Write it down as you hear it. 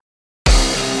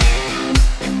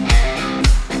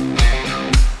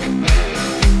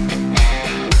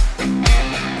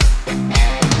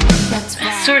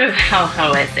sort of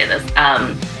how do I say this?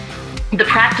 The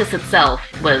practice itself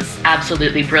was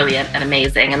absolutely brilliant and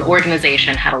amazing, and the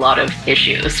organization had a lot of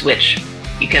issues, which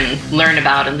you can learn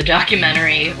about in the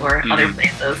documentary or other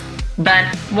places.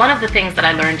 But one of the things that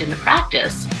I learned in the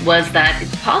practice was that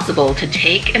it's possible to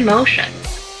take emotions.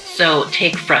 So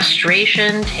take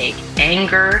frustration, take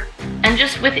anger, and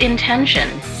just with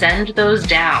intention, send those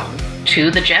down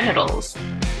to the genitals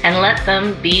and let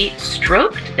them be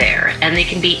stroked there, and they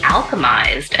can be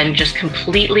alchemized and just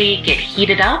completely get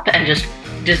heated up and just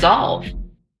dissolve.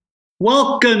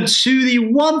 Welcome to the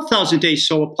 1000 Day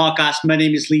Sober Podcast. My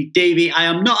name is Lee Davey. I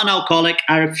am not an alcoholic.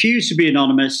 I refuse to be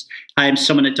anonymous. I am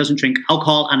someone that doesn't drink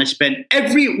alcohol, and I spend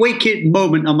every waking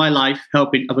moment of my life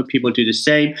helping other people do the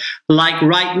same, like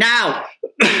right now.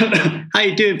 How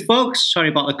you doing, folks? Sorry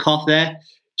about the cough there.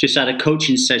 Just had a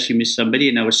coaching session with somebody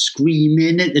and I was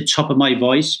screaming at the top of my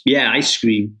voice. Yeah, I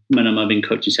scream when I'm having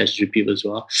coaching sessions with people as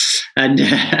well. And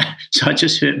so I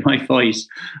just hurt my voice.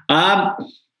 I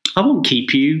won't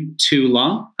keep you too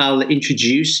long. I'll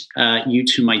introduce you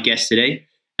to my guest today,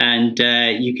 and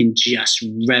you can just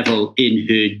revel in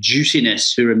her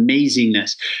juiciness, her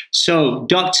amazingness. So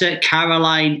Dr.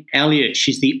 Caroline Elliott,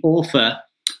 she's the author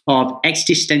of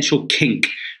Existential Kink,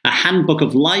 a handbook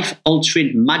of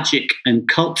life-altering magic and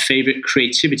cult favorite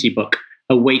creativity book,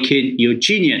 Awaken Your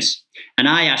Genius. And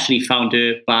I actually found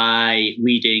her by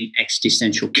reading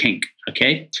Existential Kink,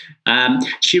 okay?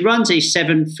 She runs a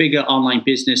 7-figure online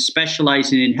business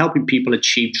specializing in helping people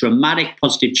achieve dramatic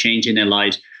positive change in their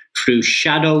lives through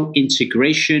shadow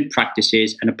integration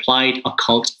practices and applied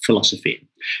occult philosophy.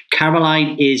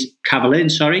 Caroline is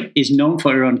known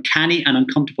for her uncanny and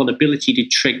uncomfortable ability to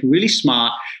trick really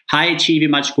smart, high-achieving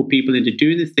magical people into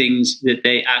doing the things that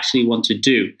they actually want to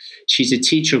do. She's a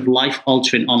teacher of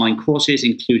life-altering online courses,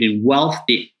 including Wealth,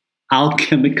 the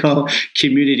alchemical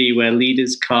community where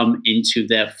leaders come into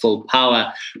their full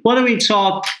power. What do we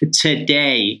talk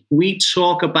today? We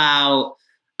talk about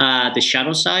the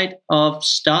shadow side of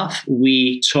stuff.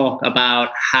 We talk about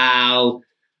how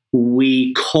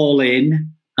we call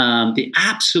in the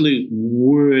absolute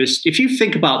worst. If you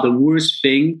think about the worst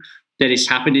thing that is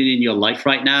happening in your life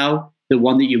right now, the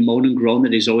one that you moan and groan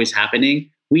that is always happening,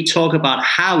 we talk about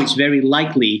how it's very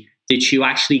likely that you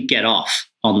actually get off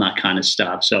on that kind of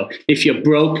stuff. So if you're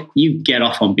broke, you get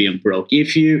off on being broke.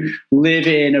 If you live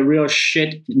in a real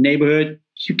shit neighborhood,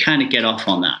 you kind of get off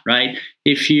on that, right?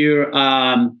 If you're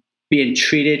being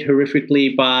treated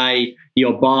horrifically by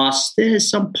your boss, there's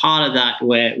some part of that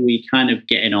where we kind of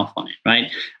getting off on it,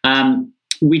 right?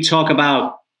 We talk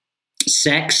about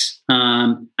sex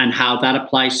and how that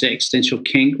applies to existential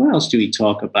kink. What else do we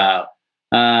talk about?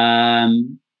 I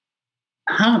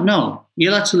don't know.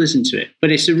 You'll have to listen to it.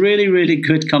 But it's a really, really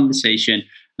good conversation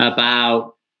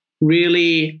about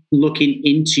really looking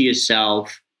into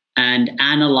yourself and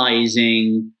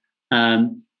analyzing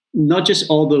not just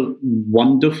all the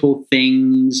wonderful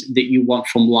things that you want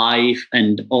from life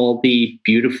and all the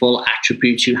beautiful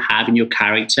attributes you have in your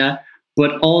character,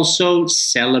 but also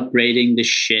celebrating the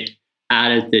shit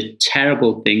out of the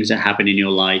terrible things that happen in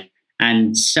your life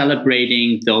and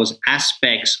celebrating those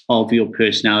aspects of your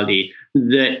personality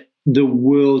that the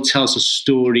world tells a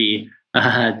story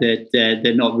that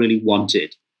they're not really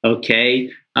wanted. Okay?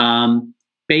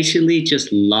 Basically just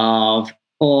love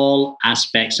all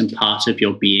aspects and parts of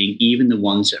your being, even the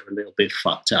ones that are a little bit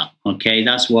fucked up. Okay,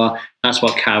 that's what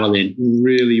Caroline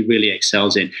really, really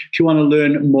excels in. If you want to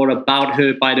learn more about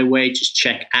her, by the way, just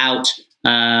check out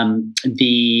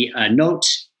the note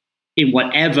in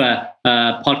whatever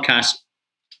podcast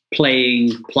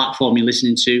playing platform you're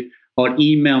listening to, or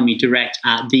email me direct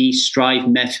at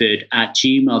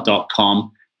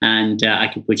thestrivemethod@gmail.com. And I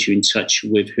can put you in touch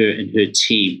with her and her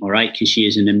team, all right? Because she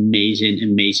is an amazing,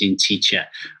 amazing teacher.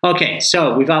 Okay,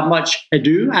 so without much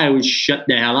ado, I will shut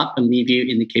the hell up and leave you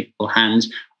in the capable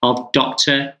hands of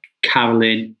Dr.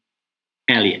 Caroline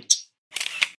Elliott.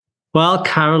 Well,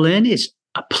 Caroline, it's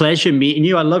a pleasure meeting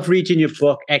you. I love reading your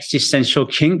book, Existential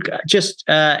Kink. Just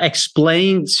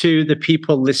explain to the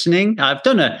people listening. I've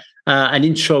done an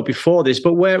intro before this,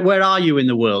 but where are you in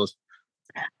the world?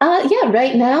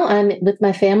 Right now I'm with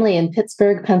my family in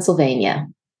Pittsburgh, Pennsylvania.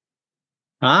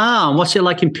 And what's it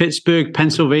like in Pittsburgh,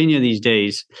 Pennsylvania these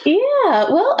days? Yeah,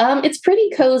 well, it's pretty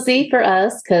cozy for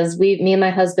us because me and my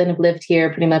husband have lived here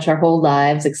pretty much our whole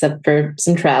lives, except for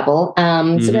some travel.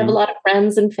 So we have a lot of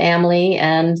friends and family,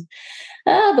 and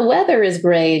the weather is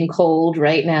gray and cold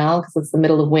right now because it's the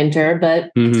middle of winter.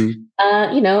 But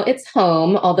it's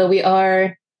home. Although we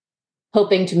are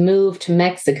hoping to move to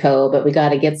Mexico, but we got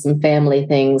to get some family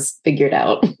things figured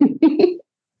out.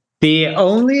 The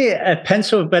only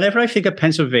whenever I think of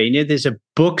Pennsylvania, there's a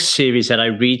book series that I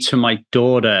read to my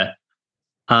daughter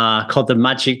called The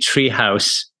Magic Tree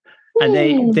House. And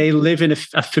they live in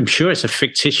I'm sure it's a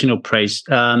fictional place,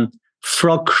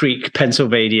 Frog Creek,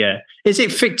 Pennsylvania. Is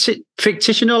it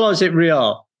fictional or is it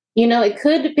real? It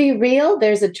could be real.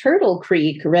 There's a Turtle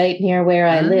Creek right near where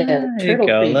I live, Turtle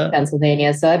Creek,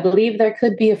 Pennsylvania. So I believe there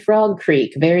could be a Frog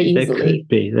Creek very easily.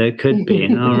 There could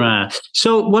be. All right.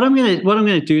 So what I'm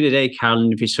gonna do today,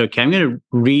 Carolyn, if it's okay, I'm gonna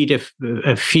read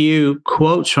a few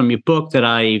quotes from your book that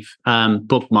I've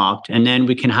bookmarked, and then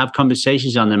we can have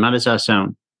conversations on them. How does that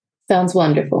sound? Sounds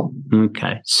wonderful.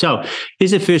 Okay. So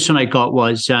here's the first one I got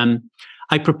was,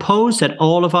 I propose that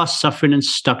all of our suffering and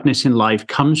stuckness in life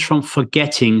comes from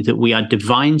forgetting that we are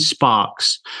divine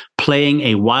sparks playing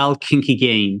a wild, kinky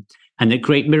game, and that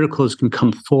great miracles can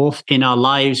come forth in our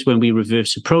lives when we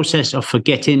reverse the process of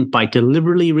forgetting by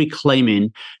deliberately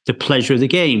reclaiming the pleasure of the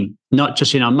game, not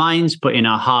just in our minds, but in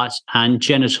our hearts and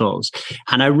genitals.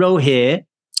 And I wrote here,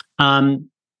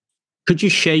 could you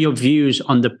share your views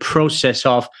on the process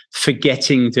of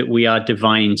forgetting that we are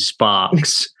divine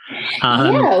sparks?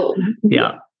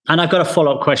 Yeah. And I've got a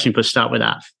follow-up question, but start with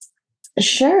that.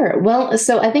 Sure. Well,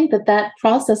 so I think that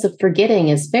process of forgetting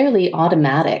is fairly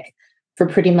automatic for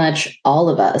pretty much all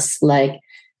of us. Like,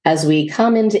 as we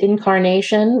come into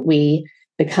incarnation, we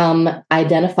become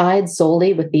identified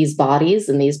solely with these bodies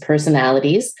and these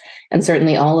personalities. And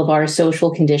certainly all of our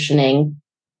social conditioning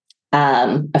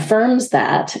affirms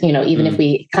that, even if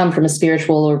we come from a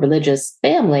spiritual or religious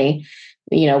family,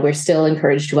 we're still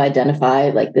encouraged to identify,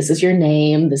 like, this is your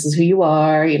name, this is who you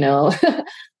are,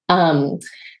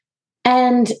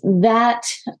 and that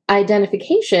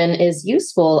identification is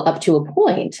useful up to a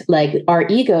point. Like, our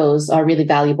egos are really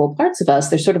valuable parts of us.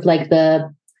 They're sort of like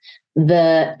the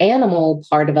animal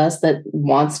part of us that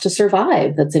wants to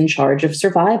survive, that's in charge of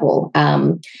survival.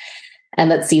 And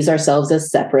that sees ourselves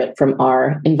as separate from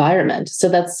our environment. So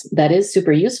that is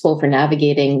super useful for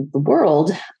navigating the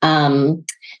world.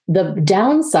 The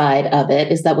downside of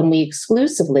it is that when we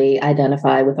exclusively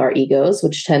identify with our egos,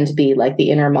 which tend to be like the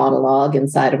inner monologue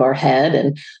inside of our head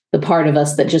and the part of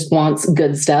us that just wants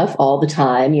good stuff all the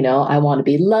time, I want to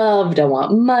be loved, I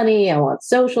want money, I want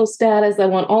social status, I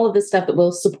want all of this stuff that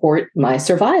will support my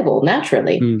survival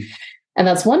naturally. And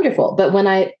that's wonderful. But when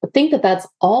I think that that's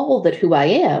all that I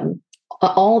am,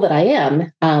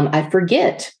 I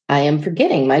am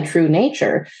forgetting my true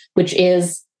nature, which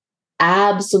is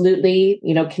absolutely,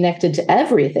 connected to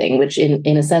everything, which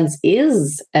in a sense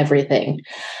is everything.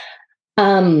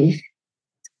 So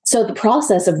the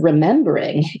process of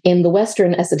remembering in the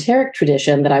Western esoteric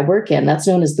tradition that I work in, that's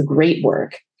known as the great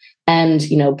work. And,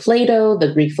 Plato,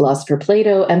 the Greek philosopher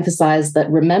Plato, emphasized that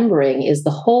remembering is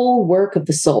the whole work of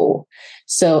the soul.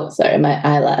 So, sorry, my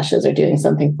eyelashes are doing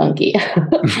something funky.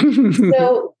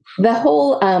 So the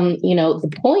whole,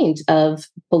 the point of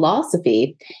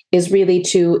philosophy is really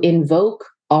to invoke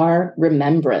our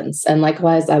remembrance. And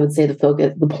likewise, I would say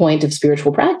the point of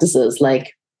spiritual practices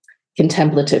like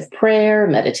contemplative prayer,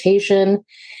 meditation,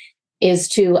 is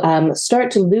to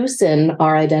start to loosen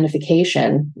our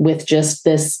identification with just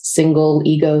this single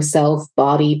ego, self,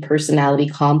 body, personality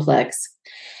complex,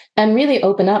 and really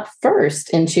open up first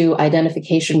into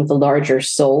identification with the larger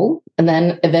soul, and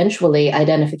then eventually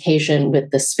identification with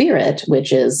the spirit,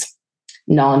 which is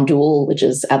non-dual, which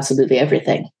is absolutely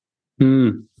everything.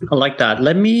 I like that.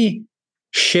 Let me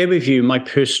share with you my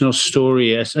personal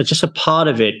story as just a part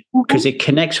of it, because it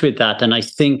connects with that. And I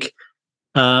think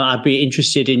I'd be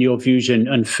interested in your views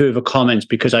and further comments,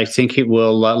 because I think it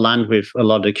will land with a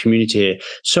lot of the community here.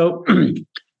 So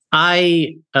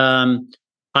I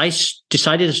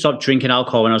decided to stop drinking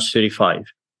alcohol when I was 35.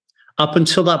 Up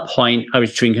until that point, I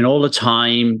was drinking all the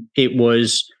time. It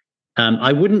was,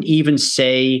 I wouldn't even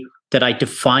say that I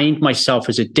defined myself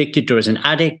as addicted or as an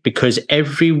addict, because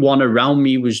everyone around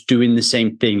me was doing the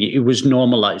same thing. It was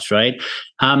normalized, right?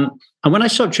 And when I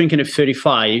stopped drinking at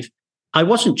 35, I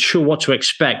wasn't sure what to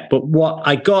expect, but what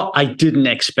I got, I didn't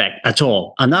expect at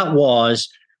all. And that was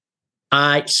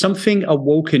something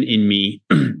awoken in me,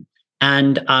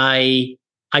 and I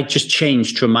just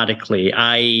changed dramatically.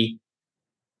 I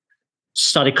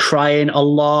started crying a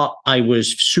lot. I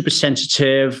was super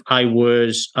sensitive. I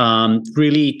was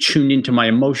really tuned into my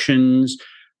emotions.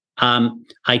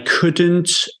 I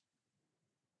couldn't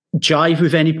jive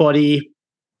with anybody.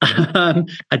 I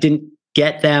didn't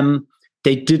get them.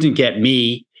 They didn't get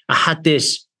me. I had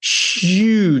this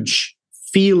huge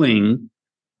feeling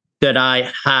that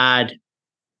I had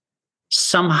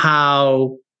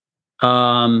somehow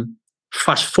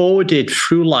fast forwarded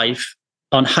through life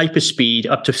on hyperspeed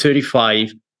up to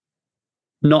 35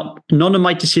 none of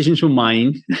my decisions were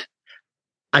mine.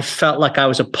 I felt like I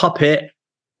was a puppet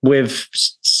with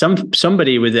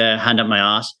somebody with their hand up my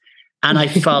ass. And I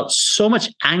felt so much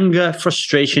anger,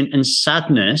 frustration, and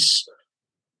sadness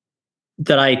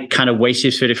that I kind of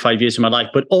wasted 35 years of my life,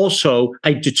 but also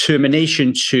a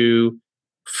determination to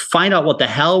find out what the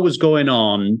hell was going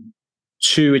on,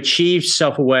 to achieve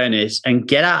self-awareness and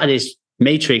get out of this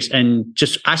matrix and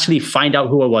just actually find out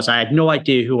who I was. I had no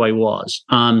idea who I was.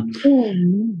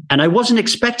 And I wasn't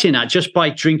expecting that just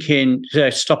by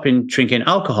stopping drinking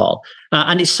alcohol.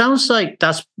 And it sounds like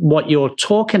that's what you're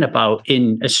talking about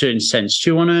in a certain sense.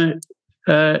 Do you want to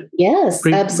yes,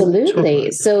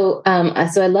 absolutely. So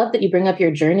I love that you bring up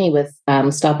your journey with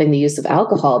stopping the use of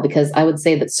alcohol, because I would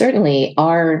say that certainly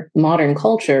our modern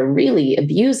culture really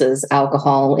abuses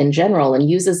alcohol in general and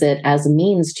uses it as a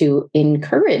means to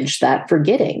encourage that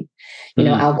forgetting. You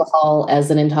know, alcohol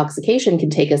as an intoxication can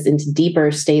take us into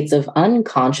deeper states of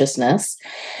unconsciousness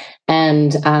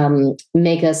and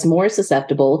make us more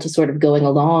susceptible to sort of going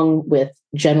along with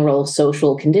general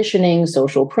social conditioning,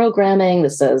 social programming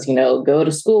that says, you know, go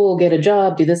to school, get a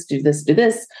job, do this, do this, do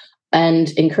this,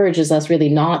 and encourages us really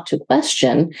not to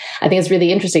question. I think it's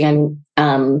really interesting.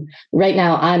 Right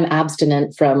now I'm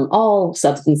abstinent from all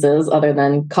substances other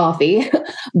than coffee,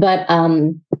 but I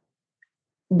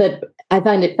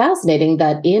find it fascinating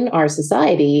that in our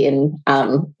society, in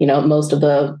most of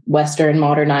the Western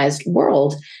modernized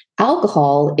world,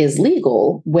 alcohol is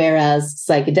legal, whereas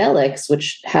psychedelics,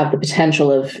 which have the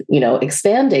potential of,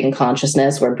 expanding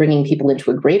consciousness or bringing people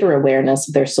into a greater awareness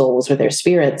of their souls or their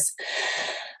spirits,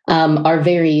 are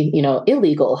very,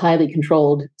 illegal, highly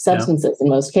controlled substances in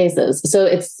most cases. So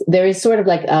there is sort of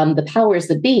like the powers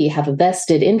that be have a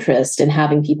vested interest in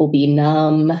having people be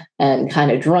numb and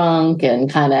kind of drunk and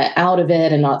kind of out of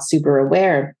it and not super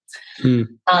aware.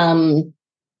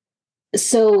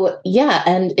 So, yeah,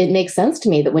 and it makes sense to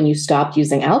me that when you stopped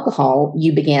using alcohol,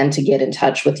 you began to get in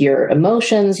touch with your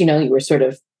emotions. You were sort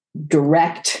of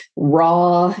direct,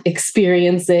 raw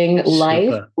experiencing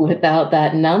life without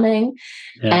that numbing.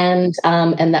 And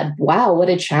that, wow, what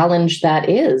a challenge that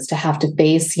is to have to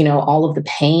face, all of the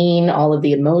pain, all of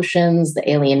the emotions, the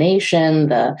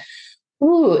alienation,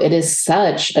 it is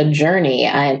such a journey.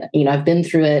 I've been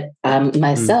through it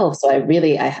myself. So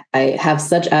I have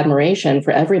such admiration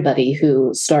for everybody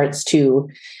who starts to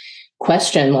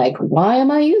question, like, why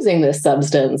am I using this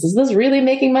substance? Is this really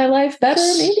making my life better?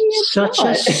 Maybe it's such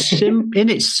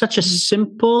it's such a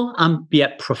simple and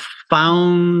yet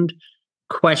profound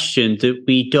question that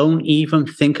we don't even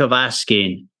think of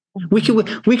asking. We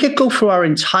could go through our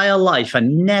entire life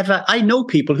and I know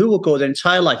people who will go their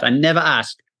entire life and never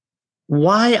ask,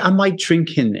 why am I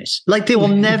drinking this? Like, they will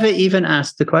never even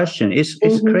ask the question. It's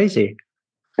crazy.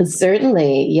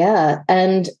 Certainly. Yeah.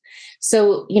 And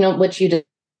so, what you did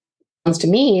sounds to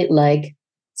me like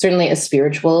certainly a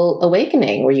spiritual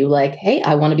awakening where you like, hey,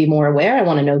 I want to be more aware. I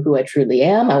want to know who I truly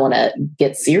am. I want to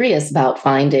get serious about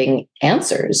finding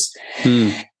answers.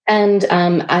 And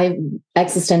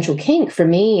existential kink for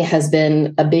me has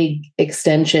been a big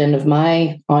extension of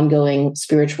my ongoing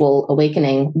spiritual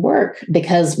awakening work,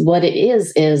 because what it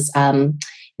is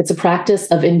it's a practice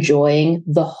of enjoying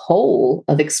the whole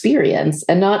of experience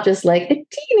and not just like a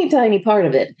teeny tiny part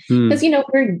of it. Because,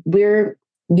 we're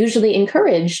usually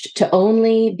encouraged to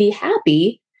only be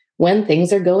happy when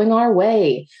things are going our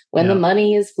way, when the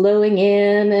money is flowing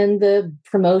in and the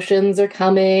promotions are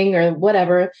coming or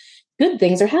whatever. Good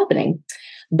things are happening.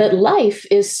 But life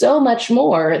is so much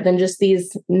more than just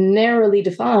these narrowly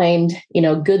defined,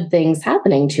 good things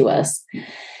happening to us.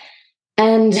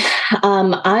 And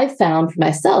I've found for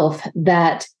myself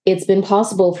that it's been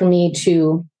possible for me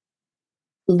to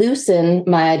loosen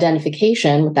my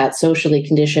identification with that socially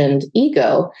conditioned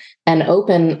ego and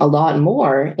open a lot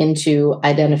more into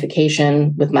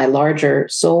identification with my larger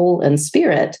soul and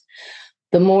spirit,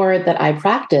 the more that I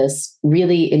practice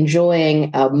really enjoying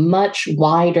a much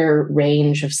wider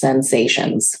range of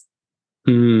sensations.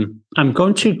 I'm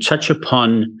going to touch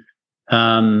upon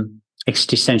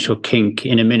existential kink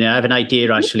in a minute. I have an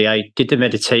idea, actually. I did the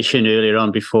meditation earlier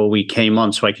on before we came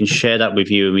on, so I can share that with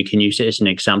you and we can use it as an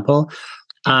example.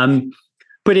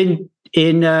 But in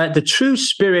the true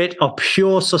spirit of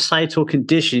pure societal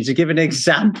conditions, to give an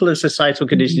example of societal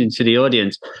conditioning to the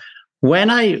audience, when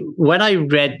I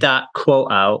read that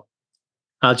quote out,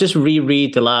 I'll just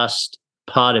reread the last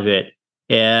part of it.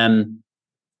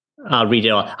 I'll read it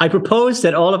all. I propose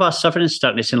that all of our suffering and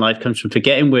stuckness in life comes from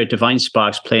forgetting we're divine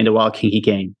sparks playing the wild kinky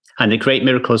game, and the great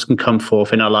miracles can come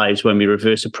forth in our lives when we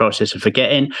reverse the process of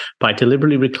forgetting by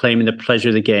deliberately reclaiming the pleasure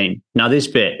of the game. Now, this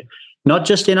bit, not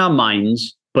just in our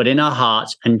minds, but in our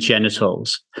hearts and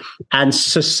genitals. And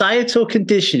societal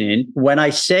conditioning, when I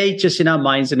say just in our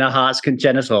minds and our hearts and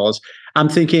genitals, I'm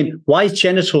thinking, why is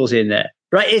genitals in there?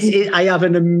 Right? I have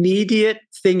an immediate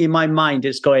thing in my mind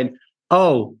that's going,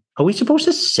 oh, are we supposed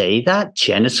to say that?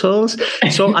 Genitals?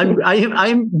 So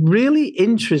I'm really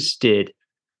interested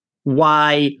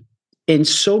why in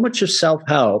so much of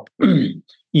self-help,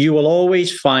 you will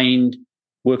always find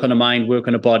work on the mind, work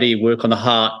on the body, work on the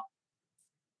heart.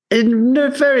 And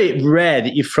very rare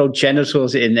that you throw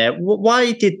genitals in there.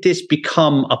 Why did this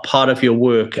become a part of your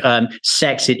work,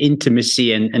 sex and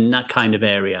intimacy and that kind of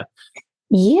area?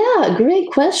 Yeah, great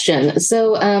question.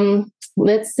 So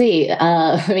let's see.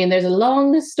 There's a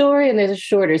long story and there's a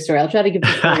shorter story. I'll try to give the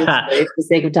shorter story for the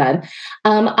sake of time.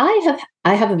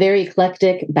 I have a very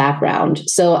eclectic background.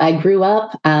 So I grew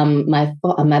up. My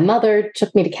mother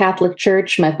took me to Catholic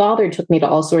church. My father took me to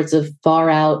all sorts of far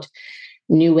out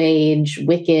New Age,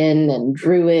 Wiccan, and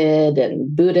Druid,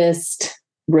 and Buddhist,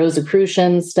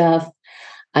 Rosicrucian stuff.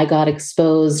 I got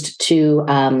exposed to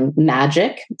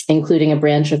magic, including a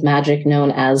branch of magic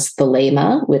known as the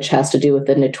Thelema, which has to do with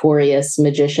the notorious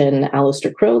magician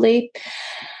Aleister Crowley.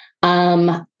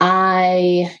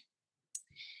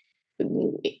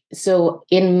 So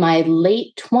in my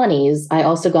late 20s, I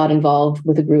also got involved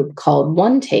with a group called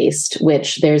One Taste,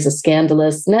 which there's a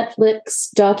scandalous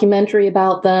Netflix documentary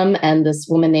about them. And this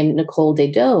woman named Nicole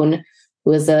Daedone,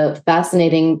 who is a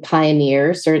fascinating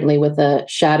pioneer, certainly with a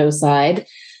shadow side.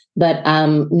 But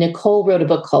Nicole wrote a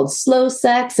book called Slow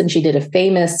Sex, and she did a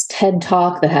famous TED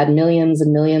Talk that had millions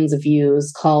and millions of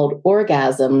views called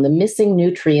Orgasm, the Missing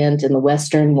Nutrient in the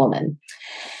Western Woman.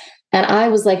 And I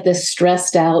was like this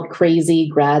stressed out, crazy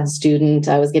grad student.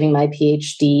 I was getting my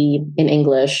PhD in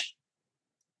English.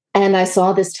 And I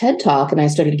saw this TED Talk and I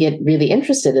started to get really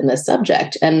interested in this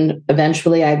subject. And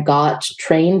eventually I got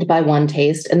trained by One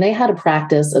Taste, and they had a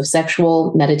practice of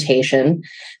sexual meditation,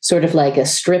 sort of like a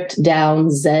stripped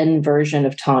down Zen version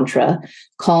of Tantra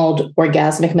called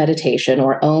orgasmic meditation,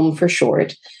 or OM for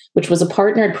short, which was a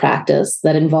partnered practice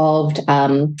that involved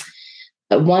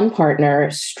one partner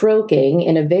stroking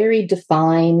in a very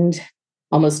defined,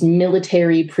 almost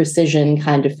military precision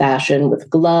kind of fashion with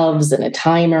gloves and a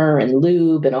timer and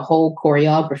lube and a whole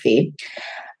choreography,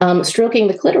 stroking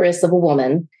the clitoris of a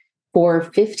woman for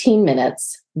 15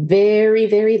 minutes, very,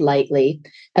 very lightly.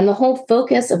 And the whole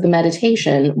focus of the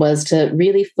meditation was to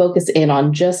really focus in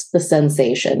on just the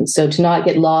sensation. So to not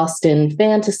get lost in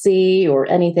fantasy or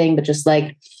anything, but just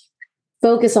like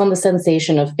focus on the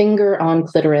sensation of finger on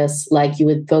clitoris, like you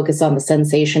would focus on the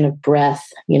sensation of breath,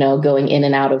 going in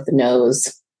and out of the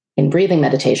nose in breathing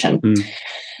meditation.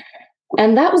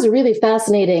 And that was a really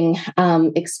fascinating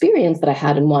experience that I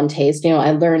had in One Taste. I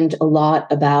learned a lot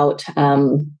about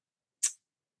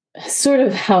sort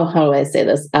of, how do I say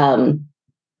this?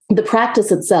 The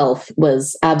practice itself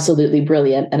was absolutely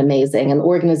brilliant and amazing. And the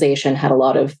organization had a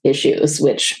lot of issues,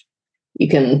 which you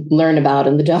can learn about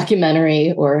in the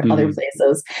documentary or other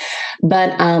places.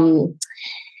 But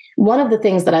one of the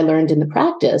things that I learned in the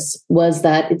practice was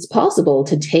that it's possible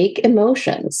to take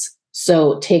emotions.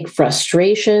 So take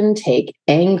frustration, take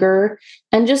anger,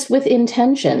 and just with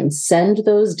intention, send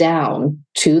those down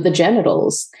to the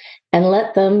genitals and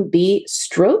let them be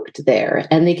stroked there.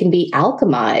 And they can be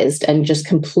alchemized and just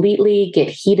completely get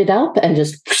heated up and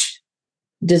just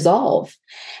dissolve.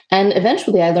 And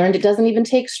eventually I learned it doesn't even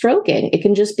take stroking. It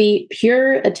can just be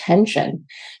pure attention.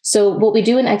 So what we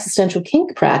do in existential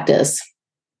kink practice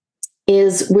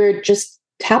is we're just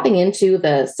tapping into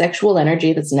the sexual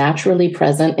energy that's naturally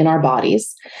present in our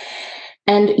bodies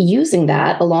and using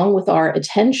that along with our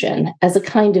attention as a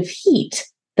kind of heat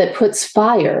that puts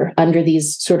fire under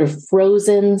these sort of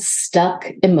frozen, stuck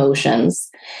emotions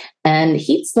and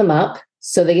heats them up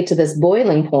so they get to this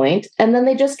boiling point, and then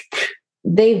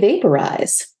they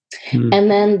vaporize. And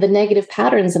then the negative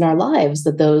patterns in our lives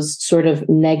that those sort of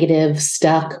negative,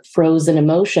 stuck, frozen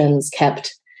emotions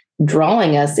kept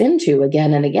drawing us into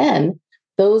again and again,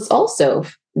 those also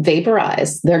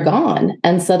vaporize. They're gone.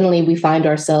 And suddenly we find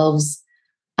ourselves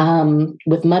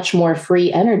with much more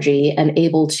free energy and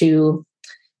able to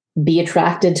be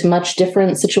attracted to much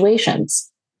different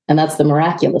situations. And that's the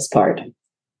miraculous part.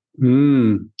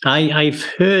 I've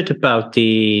heard about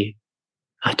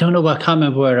I don't know, I can't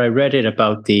remember where I read it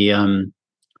about the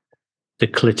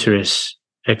clitoris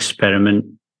experiment.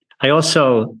 I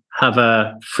also have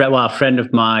a friend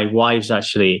of my wife's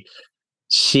actually.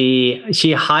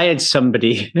 She hired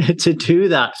somebody to do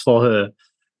that for her.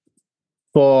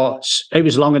 it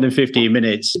was longer than 15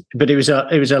 minutes, but it was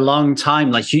a long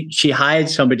time. Like she hired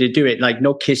somebody to do it, like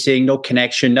no kissing, no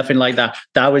connection, nothing like that.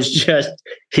 That was just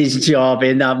his job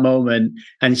in that moment.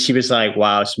 And she was like,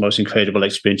 wow, it's the most incredible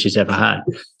experience she's ever had.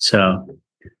 So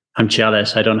I'm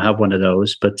jealous. I don't have one of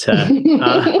those, but well,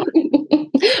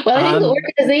 I think the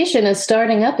organization is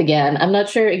starting up again. I'm not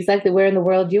sure exactly where in the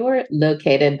world you're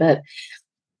located, but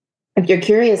if you're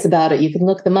curious about it, you can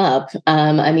look them up.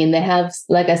 I mean, they have,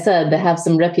 like I said, they have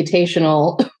some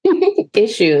reputational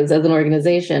issues as an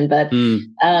organization, but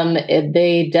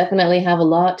they definitely have a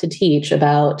lot to teach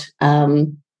about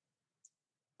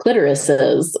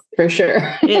clitorises, for sure.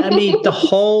 Yeah, I mean, the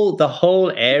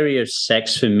whole area of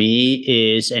sex for me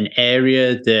is an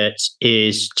area that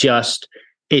is just,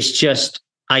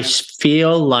 I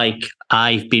feel like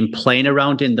I've been playing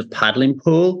around in the paddling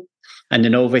pool. And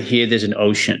then over here, there's an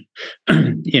ocean.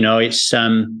 It's,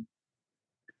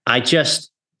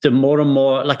 the more and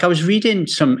more, like I was reading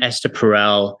some Esther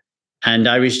Perel, and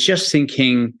I was just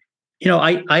thinking,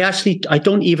 I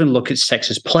don't even look at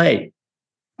sex as play.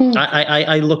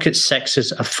 I look at sex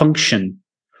as a function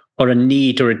or a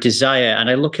need or a desire. And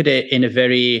I look at it in a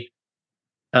very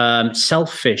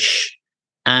selfish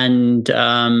and,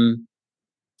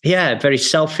 very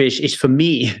selfish. It's for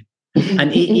me.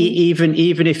 And even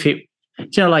if it,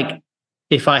 like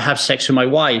if I have sex with my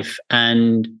wife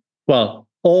and, well,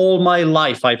 all my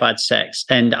life I've had sex,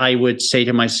 and I would say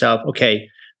to myself, okay,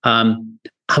 I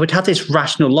would have this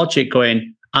rational logic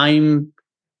going, I'm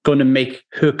going to make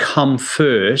her come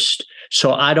first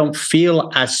so I don't feel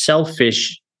as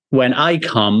selfish when I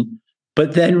come.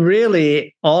 But then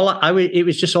really it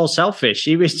was just all selfish.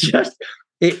 It was just,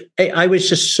 I was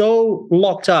just so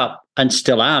locked up, and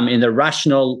still am, in the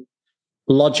rational,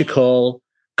 logical,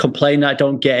 complain that I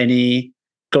don't get any,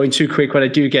 going too quick when I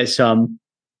do get some,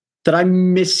 that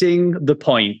I'm missing the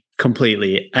point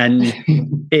completely. And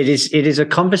it is a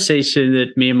conversation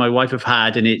that me and my wife have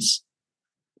had, and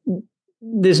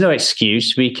there's no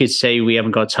excuse. We could say we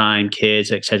haven't got time,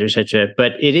 kids, et cetera,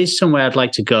 but it is somewhere I'd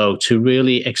like to go to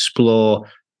really explore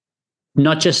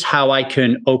not just how I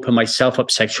can open myself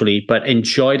up sexually, but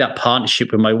enjoy that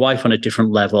partnership with my wife on a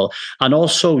different level, and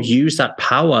also use that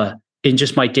power in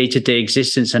just my day-to-day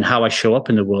existence and how I show up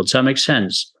in the world. Does that make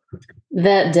sense?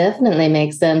 That definitely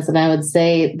makes sense. And I would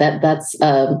say that that's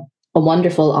a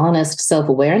wonderful, honest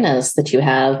self-awareness that you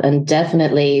have, and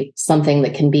definitely something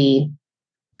that can be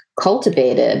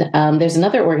cultivated. There's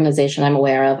another organization I'm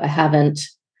aware of. I haven't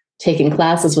taken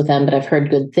classes with them, but I've heard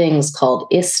good things, called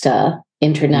ISTA,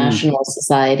 International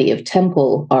Society of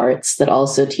Temple Arts, that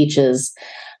also teaches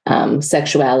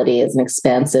sexuality as an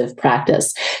expansive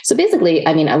practice. So basically,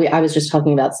 I mean, I was just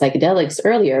talking about psychedelics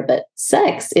earlier, but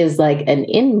sex is like an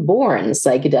inborn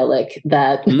psychedelic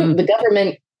that the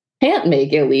government can't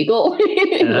make illegal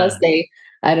unless they,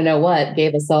 I don't know what,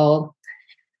 gave us all,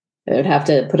 they would have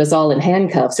to put us all in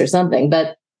handcuffs or something.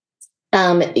 But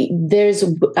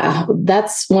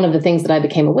that's one of the things that I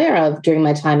became aware of during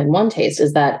my time in One Taste,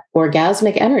 is that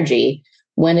orgasmic energy,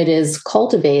 when it is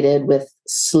cultivated with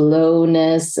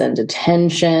slowness and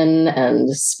attention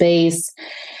and space,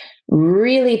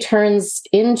 really turns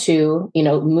into,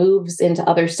 moves into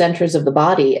other centers of the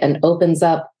body and opens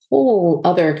up whole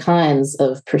other kinds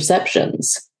of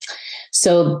perceptions.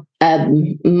 So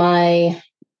my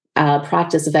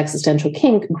practice of existential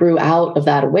kink grew out of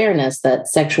that awareness that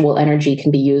sexual energy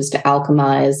can be used to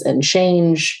alchemize and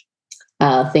change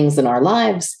things in our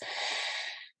lives.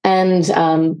 And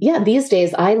these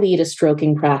days I lead a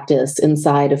stroking practice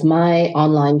inside of my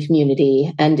online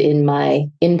community and in my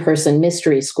in-person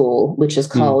mystery school, which is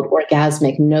called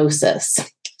Orgasmic Gnosis.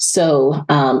 So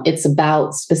it's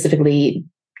about specifically,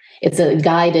 it's a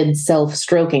guided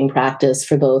self-stroking practice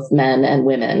for both men and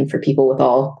women, for people with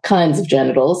all kinds of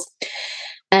genitals.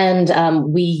 And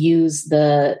we use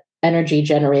the energy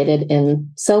generated in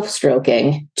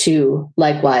self-stroking to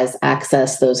likewise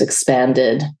access those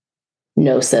expanded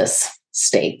gnosis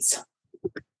states.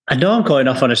 I know I'm going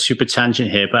off on a super tangent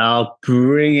here, but I'll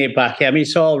bring it back. I mean,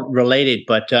 it's all related,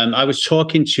 but I was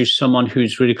talking to someone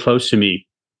who's really close to me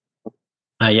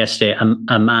yesterday,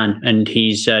 a man, and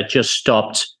he's just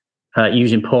stopped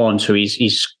using porn. So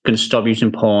he's going to stop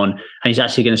using porn, and he's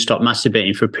actually going to stop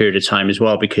masturbating for a period of time as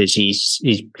well, because he's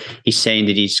saying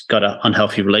that he's got an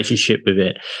unhealthy relationship with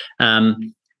it.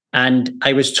 And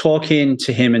I was talking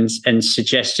to him and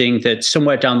suggesting that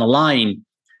somewhere down the line,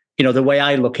 the way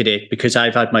I look at it, because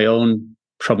I've had my own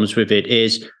problems with it,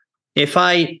 is if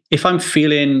I'm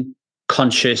feeling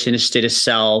conscious, in a state of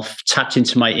self, tapped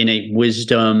into my innate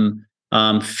wisdom,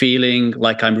 feeling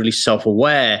like I'm really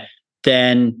self-aware,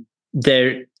 then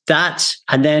that,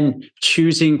 and then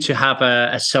choosing to have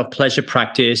a self-pleasure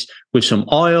practice with some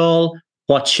oil,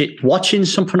 watching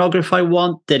some pornography I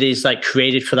want that is like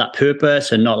created for that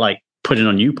purpose and not like putting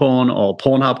on YouPorn or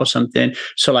Pornhub or something.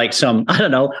 So like some, I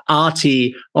don't know,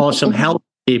 arty or some healthy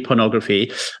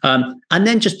pornography. And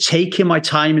then just taking my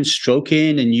time and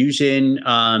stroking and using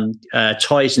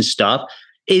toys and stuff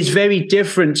is very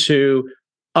different to,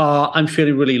 I'm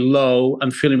feeling really low.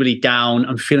 I'm feeling really down.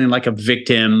 I'm feeling like a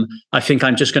victim. I think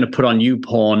I'm just going to put on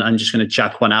YouPorn. I'm just going to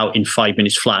jack one out in 5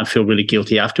 minutes flat and feel really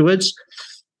guilty afterwards.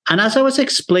 And as I was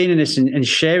explaining this and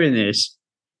sharing this,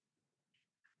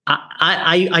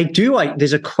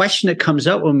 there's a question that comes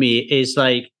up with me is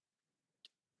like,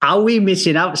 are we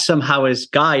missing out somehow as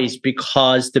guys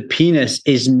because the penis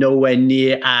is nowhere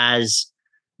near as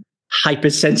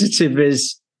hypersensitive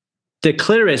as the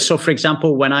clitoris? So for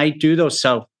example, when I do those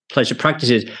self-pleasure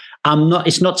practices,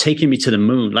 it's not taking me to the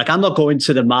moon. Like I'm not going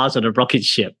to the Mars on a rocket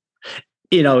ship.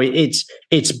 You know,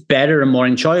 it's better and more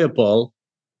enjoyable.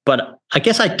 But I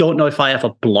guess I don't know if I have a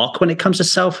block when it comes to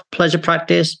self-pleasure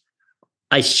practice.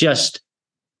 It's just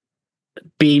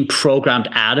being programmed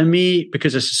out of me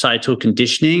because of societal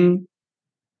conditioning,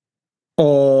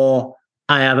 or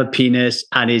I have a penis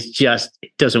and it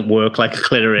doesn't work like a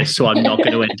clitoris, so I'm not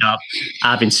going to end up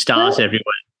having stars everywhere.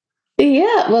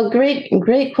 Yeah, well,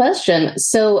 great question.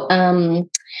 So,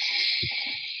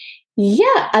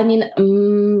 yeah, I mean,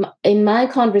 in my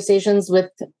conversations with,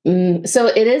 so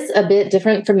it is a bit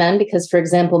different for men because, for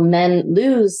example, men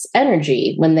lose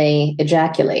energy when they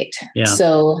ejaculate. Yeah.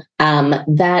 So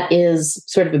that is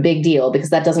sort of a big deal because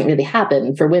that doesn't really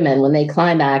happen for women. When they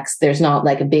climax, there's not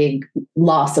like a big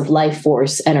loss of life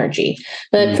force energy.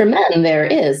 But for men, there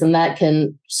is, and that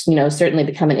can, certainly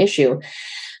become an issue.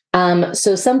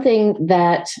 So something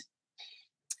that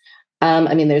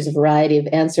there's a variety of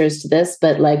answers to this,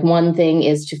 but like one thing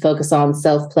is to focus on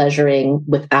self-pleasuring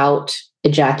without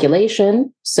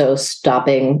ejaculation. So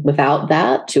stopping without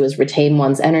that to retain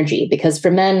one's energy. Because for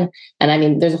men,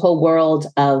 and there's a whole world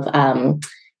of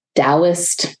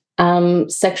Taoist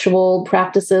sexual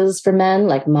practices for men,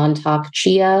 like Montauk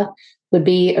Chia would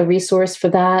be a resource for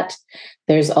that.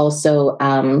 There's also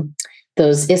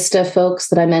those ISTA folks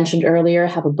that I mentioned earlier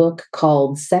have a book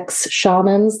called Sex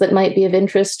Shamans that might be of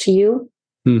interest to you.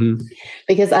 Mm-hmm.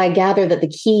 Because I gather that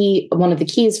one of the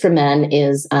keys for men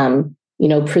is,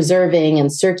 preserving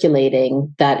and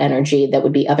circulating that energy that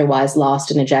would be otherwise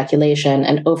lost in ejaculation.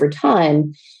 And over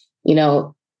time,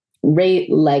 learning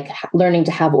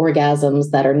to have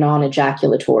orgasms that are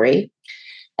non-ejaculatory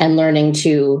and learning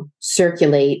to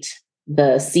circulate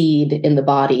the seed in the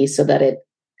body so that it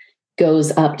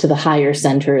goes up to the higher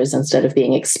centers instead of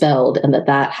being expelled, and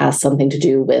that has something to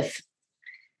do with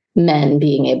men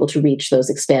being able to reach those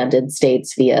expanded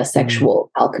states via sexual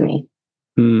alchemy.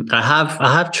 I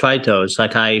have tried those.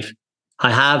 Like I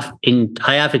have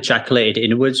ejaculated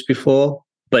inwards before,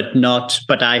 but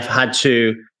I've had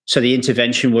to. So the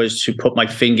intervention was to put my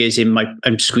fingers in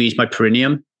and squeeze my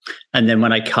perineum, and then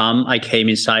when I came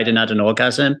inside and had an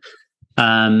orgasm.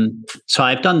 So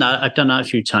I've done that. I've done that a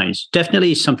few times.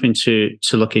 Definitely something to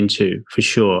look into for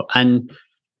sure. And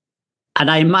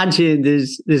I imagine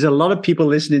there's a lot of people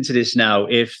listening to this now,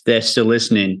 if they're still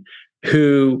listening,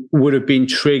 who would have been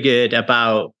triggered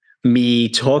about me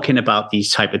talking about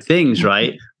these type of things,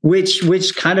 right?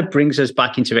 Which kind of brings us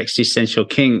back into existential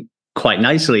kink quite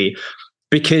nicely,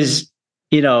 because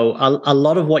a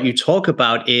lot of what you talk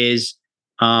about is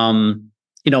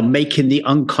making the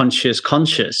unconscious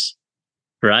conscious.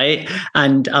 Right.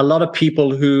 And a lot of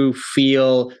people who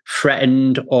feel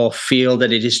threatened or feel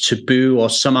that it is taboo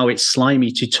or somehow it's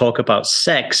slimy to talk about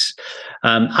sex.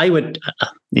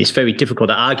 It's very difficult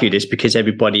to argue this because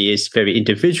everybody is very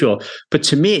individual. But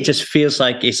to me, it just feels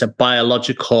like it's a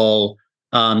biological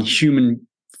human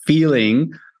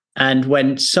feeling. And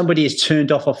when somebody is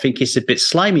turned off or think it's a bit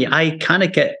slimy, I kind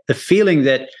of get the feeling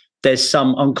that there's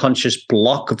some unconscious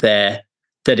block there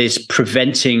that is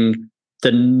preventing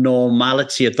the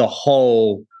normality of the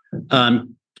whole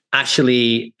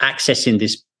actually accessing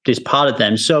this part of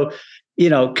them. So,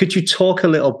 could you talk a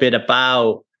little bit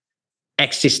about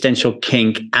existential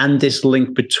kink and this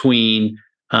link between,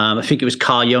 I think it was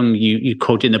Carl Jung you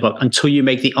quoted in the book, until you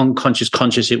make the unconscious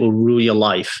conscious, it will rule your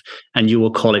life and you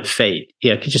will call it fate.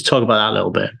 Yeah, could you just talk about that a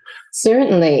little bit?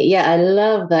 Certainly. Yeah, I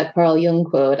love that Carl Jung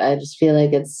quote. I just feel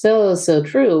like it's so, so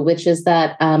true, which is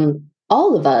that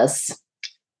all of us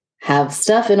have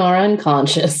stuff in our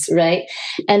unconscious, right?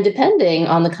 And depending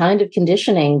on the kind of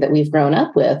conditioning that we've grown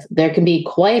up with, there can be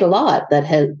quite a lot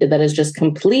that is just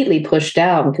completely pushed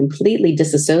down, completely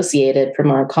disassociated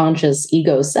from our conscious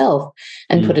ego self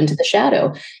and put into the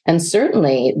shadow. And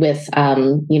certainly with,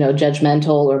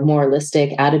 judgmental or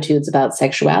moralistic attitudes about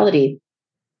sexuality,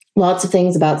 lots of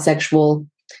things about sexual,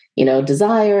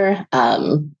 desire,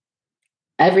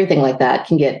 everything like that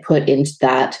can get put into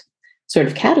that sort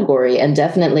of category. And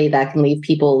definitely that can leave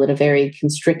people in a very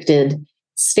constricted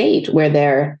state where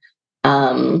they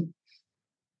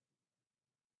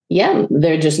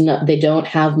don't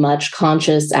have much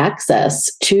conscious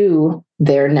access to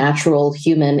their natural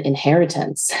human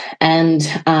inheritance. And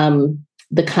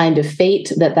the kind of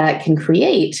fate that can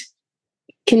create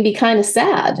can be kind of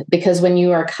sad, because when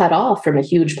you are cut off from a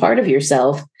huge part of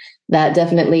yourself, that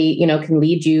definitely, can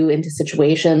lead you into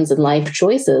situations and life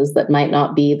choices that might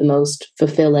not be the most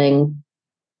fulfilling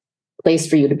place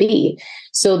for you to be.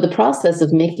 So the process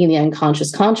of making the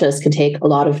unconscious conscious can take a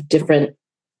lot of different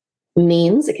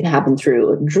means. It can happen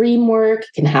through dream work.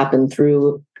 It can happen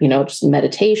through, just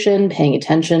meditation, paying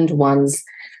attention to one's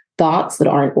thoughts that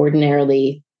aren't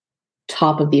ordinarily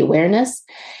top of the awareness.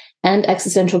 And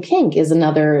existential kink is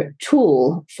another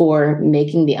tool for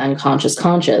making the unconscious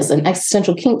conscious. And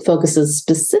existential kink focuses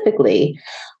specifically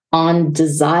on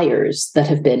desires that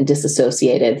have been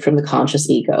disassociated from the conscious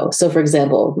ego. So, for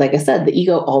example, like I said, the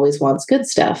ego always wants good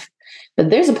stuff.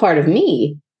 But there's a part of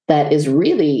me that is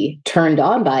really turned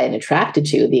on by and attracted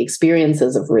to the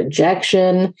experiences of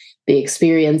rejection, the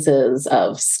experiences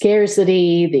of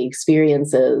scarcity, the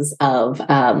experiences of,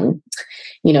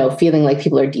 feeling like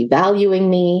people are devaluing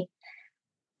me.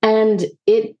 And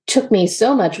it took me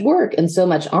so much work and so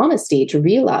much honesty to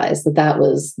realize that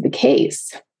was the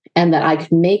case, and that I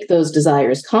could make those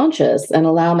desires conscious and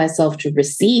allow myself to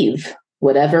receive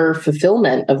whatever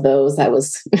fulfillment of those I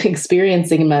was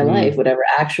experiencing in my life, whatever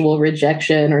actual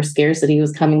rejection or scarcity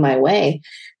was coming my way,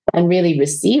 and really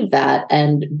receive that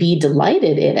and be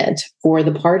delighted in it for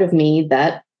the part of me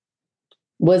that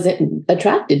wasn't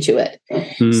attracted to it.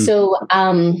 So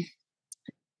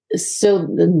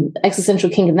the existential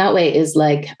kink in that way is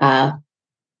like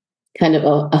kind of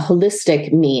a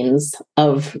holistic means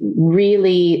of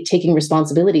really taking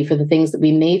responsibility for the things that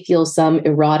we may feel some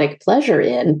erotic pleasure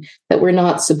in that we're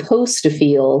not supposed to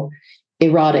feel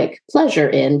erotic pleasure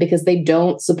in, because they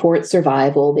don't support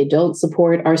survival. They don't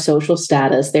support our social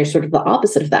status. They're sort of the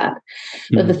opposite of that.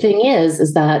 But the thing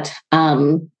is that,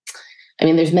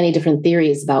 there's many different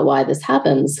theories about why this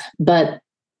happens, but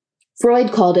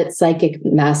Freud called it psychic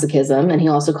masochism, and he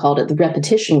also called it the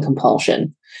repetition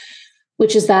compulsion,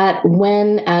 which is that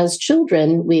when, as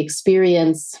children, we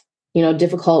experience,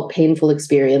 difficult, painful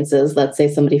experiences, let's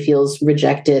say somebody feels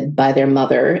rejected by their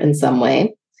mother in some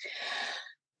way,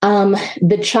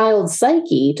 the child's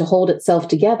psyche, to hold itself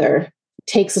together,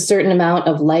 takes a certain amount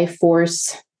of life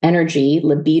force energy,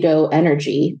 libido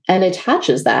energy, and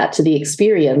attaches that to the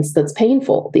experience that's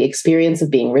painful, the experience of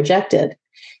being rejected.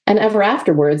 And ever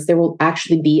afterwards, there will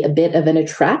actually be a bit of an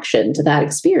attraction to that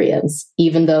experience,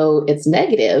 even though it's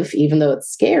negative, even though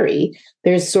it's scary.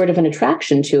 There's sort of an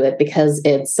attraction to it because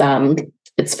it's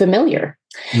familiar.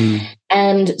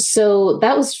 And so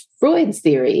that was Freud's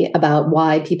theory about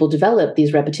why people develop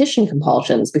these repetition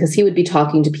compulsions, because he would be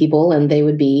talking to people and they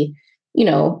would be,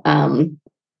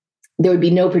 there would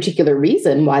be no particular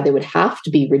reason why they would have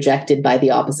to be rejected by the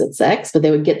opposite sex, but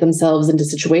they would get themselves into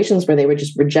situations where they were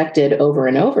just rejected over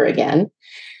and over again.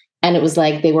 And it was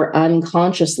like they were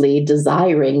unconsciously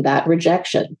desiring that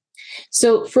rejection.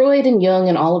 So Freud and Jung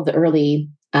and all of the early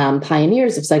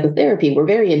pioneers of psychotherapy were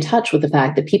very in touch with the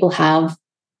fact that people have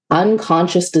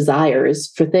unconscious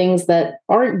desires for things that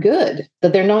aren't good,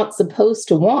 that they're not supposed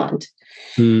to want.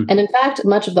 And in fact,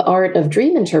 much of the art of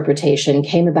dream interpretation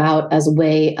came about as a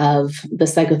way of the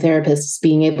psychotherapists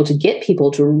being able to get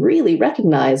people to really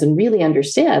recognize and really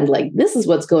understand, like, this is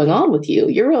what's going on with you.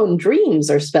 Your own dreams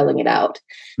are spelling it out.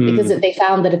 Because they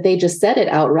found that if they just said it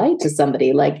outright to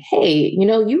somebody, like, hey,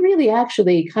 you really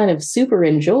actually kind of super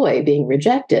enjoy being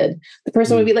rejected, the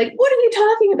person would be like, what are you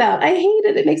talking about? I hate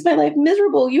it. It makes my life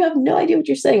miserable. You have no idea what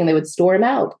you're saying. And they would storm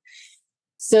out.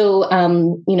 So,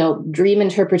 dream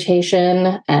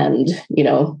interpretation and,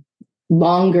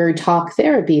 longer talk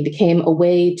therapy became a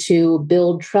way to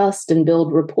build trust and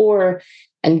build rapport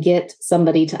and get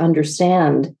somebody to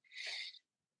understand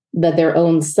that their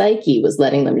own psyche was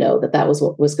letting them know that was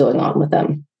what was going on with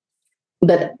them.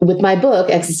 But with my book,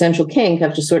 Existential Kink,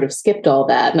 I've just sort of skipped all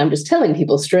that. And I'm just telling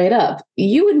people straight up,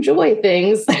 you enjoy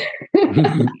things.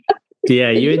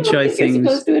 Yeah, you enjoy things you're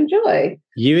supposed to enjoy.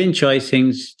 You enjoy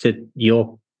things to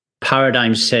your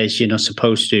paradigm says you're not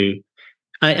supposed to.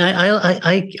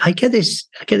 I get this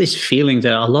feeling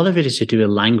that a lot of it is to do with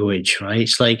language, right?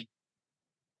 It's like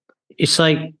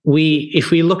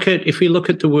if we look at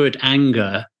the word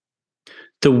anger,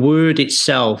 the word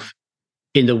itself,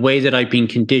 in the way that I've been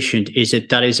conditioned, is that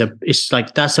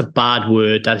that's a bad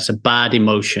word, that is a bad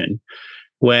emotion.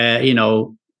 Where,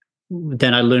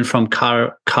 then I learned from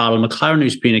Carl McLaren,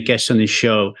 who's been a guest on this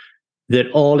show,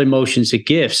 that all emotions are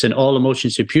gifts and all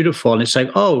emotions are beautiful. And it's like,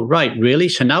 oh, right, really?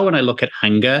 So now when I look at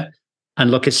anger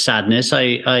and look at sadness,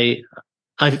 I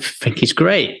think it's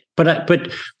great. But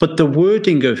the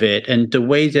wording of it and the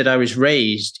way that I was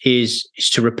raised is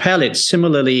to repel it.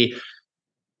 Similarly,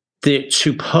 to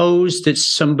suppose that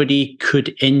somebody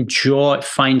could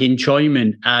find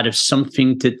enjoyment out of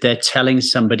something that they're telling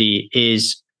somebody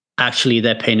is actually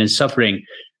their pain and suffering.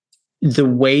 The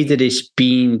way that it's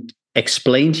being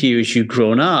explained to you as you've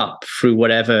grown up through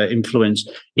whatever influence,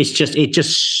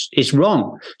 it's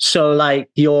wrong. So like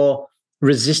your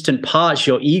resistant parts,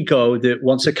 your ego that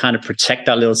wants to kind of protect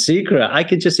that little secret, I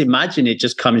could just imagine it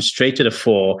just coming straight to the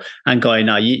fore and going,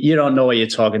 no, you don't know what you're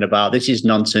talking about. This is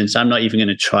nonsense. I'm not even going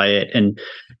to try it. And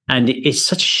it's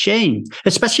such a shame,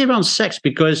 especially around sex,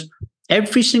 because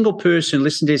every single person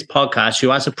listening to this podcast who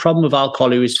has a problem with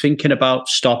alcohol, who is thinking about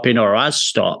stopping or has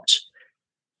stopped,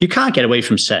 you can't get away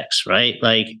from sex, right?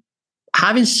 Like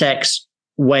having sex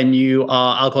when you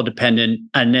are alcohol dependent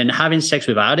and then having sex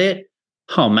without it,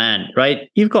 oh man, right?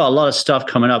 You've got a lot of stuff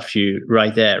coming up for you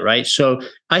right there, right? So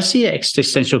I see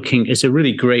existential kink as a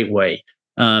really great way,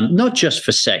 not just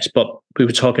for sex, but we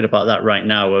were talking about that right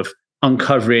now, of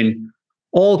uncovering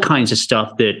all kinds of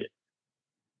stuff that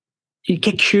you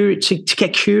get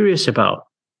curious about.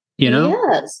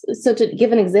 Yes. So to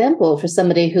give an example for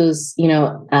somebody who's,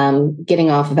 getting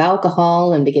off of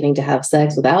alcohol and beginning to have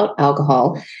sex without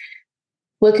alcohol,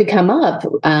 what could come up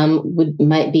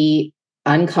might be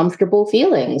uncomfortable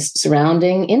feelings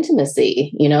surrounding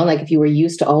intimacy. Like if you were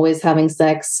used to always having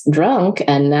sex drunk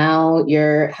and now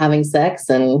you're having sex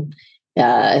and,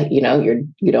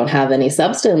 you don't have any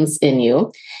substance in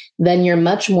you, then you're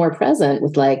much more present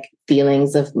with like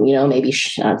feelings of, maybe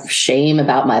shame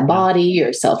about my body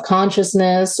or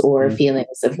self-consciousness or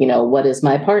feelings of, what is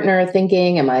my partner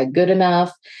thinking? Am I good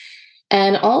enough?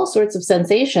 And all sorts of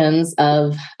sensations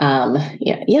of,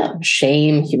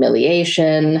 shame,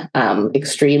 humiliation,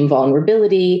 extreme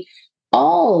vulnerability,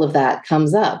 all of that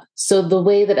comes up. So the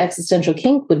way that existential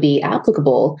kink would be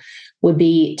applicable would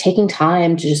be taking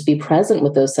time to just be present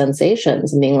with those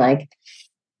sensations and being like,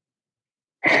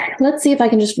 let's see if I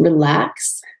can just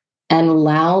relax and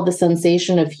allow the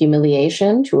sensation of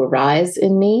humiliation to arise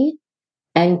in me.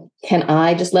 And can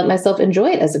I just let myself enjoy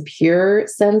it as a pure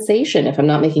sensation? If I'm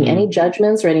not making any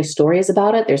judgments or any stories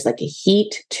about it, there's like a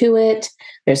heat to it.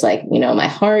 There's like, my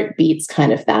heart beats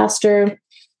kind of faster.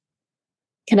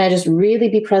 Can I just really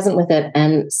be present with it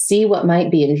and see what might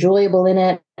be enjoyable in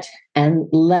it and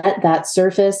let that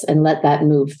surface and let that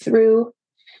move through?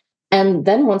 And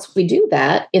then once we do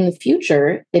that in the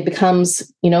future, it becomes,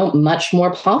 much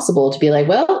more possible to be like,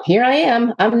 well, here I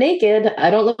am. I'm naked. I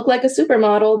don't look like a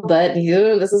supermodel, but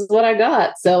this is what I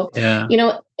got. So,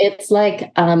 it's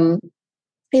like,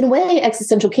 in a way,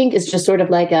 existential kink is just sort of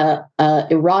like a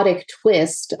erotic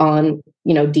twist on,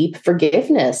 deep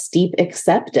forgiveness, deep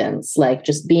acceptance, like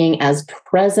just being as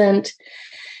present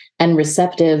and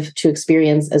receptive to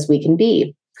experience as we can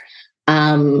be.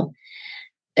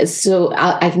 So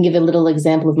I can give a little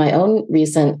example of my own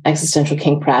recent existential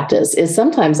kink practice is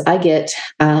sometimes I get,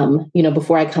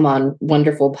 before I come on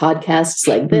wonderful podcasts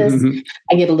like this,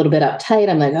 I get a little bit uptight.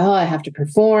 I'm like, oh, I have to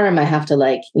perform. I have to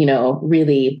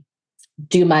really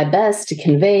do my best to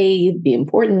convey the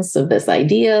importance of this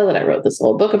idea that I wrote this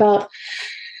whole book about.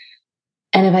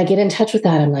 And if I get in touch with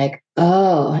that, I'm like,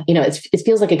 oh, it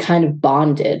feels like a kind of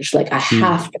bondage. Like I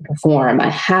have to perform. I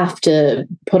have to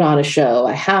put on a show.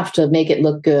 I have to make it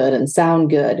look good and sound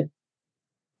good.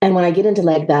 And when I get into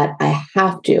like that, I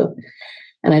have to.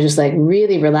 And I just like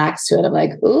really relax to it. I'm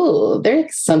like, ooh,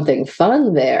 there's something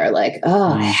fun there. Like,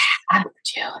 oh, I have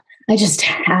to. I just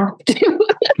have to,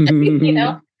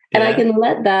 And I can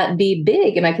let that be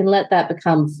big and I can let that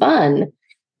become fun.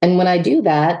 And when I do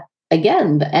that,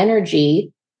 again, the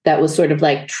energy that was sort of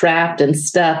like trapped and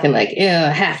stuck and like,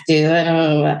 I have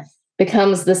to,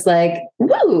 becomes this like,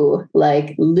 woo,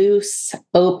 like loose,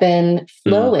 open,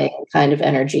 flowing kind of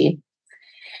energy.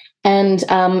 And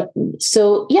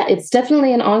so, it's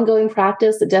definitely an ongoing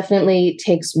practice. It definitely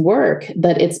takes work,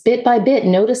 but it's bit by bit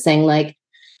noticing like,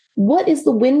 what is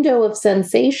the window of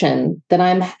sensation that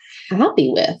I'm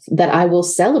happy with, that I will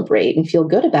celebrate and feel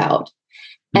good about?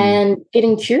 and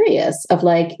getting curious of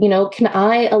like, can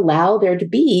I allow there to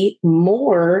be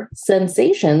more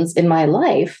sensations in my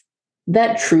life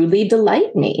that truly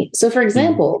delight me? So, for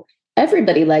example,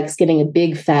 everybody likes getting a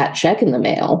big fat check in the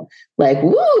mail. Like,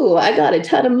 woo, I got a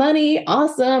ton of money.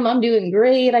 Awesome. I'm doing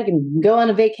great. I can go on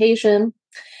a vacation.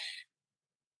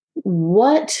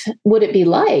 What would it be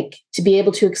like to be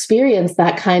able to experience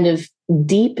that kind of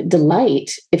deep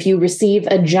delight if you receive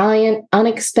a giant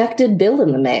unexpected bill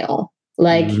in the mail?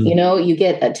 Like, you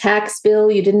get a tax bill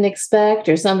you didn't expect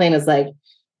or something that's like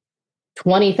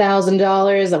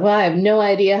 $20,000. Well, I have no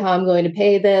idea how I'm going to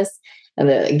pay this. And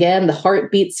again, the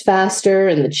heart beats faster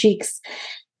and the cheeks.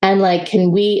 And like,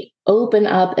 can we open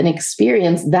up and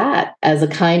experience that as a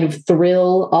kind of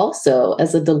thrill also,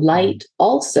 as a delight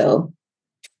also?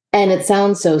 And it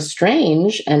sounds so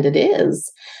strange, and it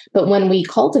is. But when we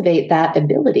cultivate that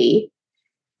ability,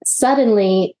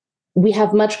 suddenly we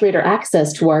have much greater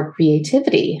access to our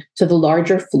creativity, to the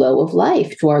larger flow of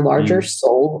life, to our larger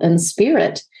soul and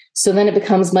spirit. So then it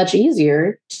becomes much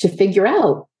easier to figure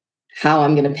out how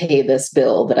I'm going to pay this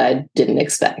bill that I didn't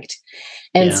expect.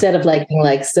 And instead of like being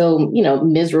like so,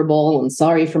 miserable and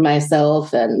sorry for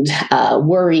myself and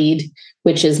worried,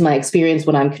 which is my experience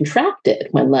when I'm contracted,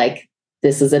 when like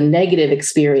this is a negative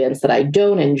experience that I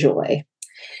don't enjoy.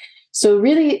 So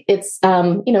really, it's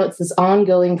it's this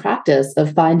ongoing practice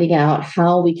of finding out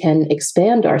how we can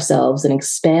expand ourselves and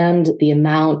expand the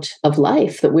amount of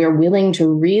life that we're willing to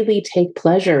really take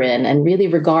pleasure in and really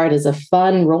regard as a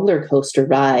fun roller coaster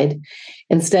ride,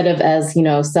 instead of as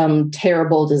some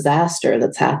terrible disaster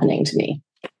that's happening to me.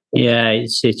 Yeah,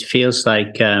 it feels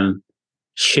like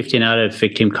shifting out of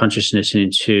victim consciousness and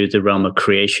into the realm of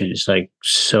creation is like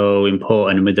so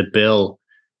important. And with the bill,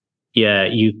 yeah,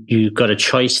 you got a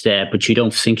choice there, but you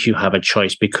don't think you have a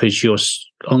choice because your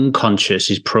unconscious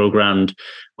is programmed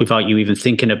without you even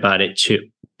thinking about it to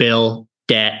bill,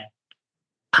 debt,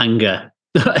 anger,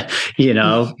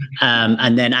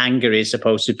 and then anger is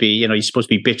supposed to be, you're supposed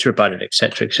to be bitter about it, et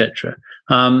cetera, et cetera.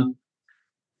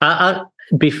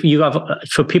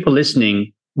 For people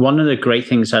listening, one of the great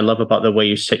things I love about the way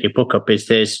you set your book up is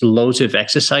there's loads of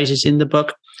exercises in the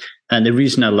book. And the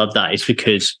reason I love that is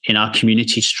because in our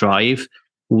community, Strive,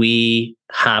 we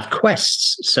have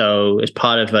quests. So as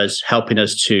part of us helping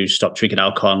us to stop drinking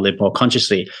alcohol and live more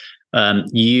consciously,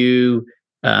 you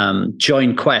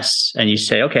join quests and you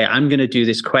say, okay, I'm going to do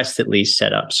this quest that Lee's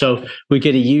set up. So we're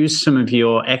going to use some of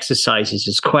your exercises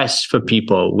as quests for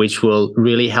people, which will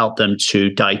really help them to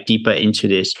dive deeper into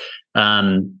this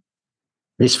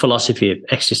philosophy of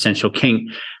existential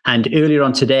kink. And earlier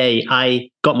on today,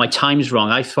 I got my times wrong.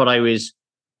 I thought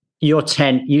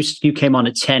you came on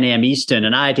at 10 a.m. Eastern,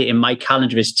 and I had it in my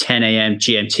calendar as 10 a.m.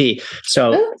 GMT.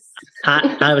 So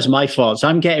that was my fault. So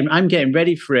I'm getting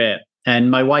ready for it.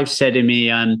 And my wife said to me,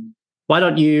 why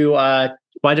don't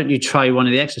you try one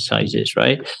of the exercises,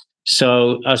 right?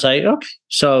 So I was like, okay.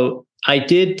 So I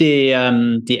did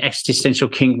the existential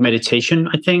kink meditation.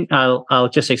 I think I'll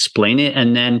just explain it,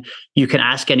 and then you can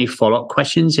ask any follow-up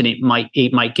questions, and it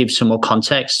might give some more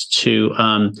context to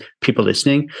people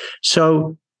listening.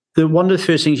 So one of the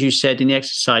first things you said in the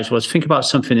exercise was think about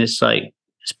something that's like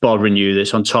it's bothering you,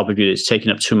 that's on top of you, that's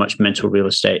taking up too much mental real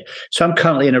estate. So I'm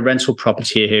currently in a rental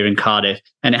property here in Cardiff,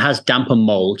 and it has damp and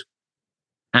mold,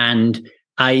 and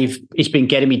it's been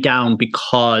getting me down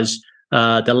because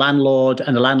the landlord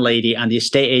and the landlady and the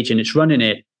estate agent that's running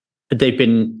it,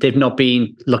 they've not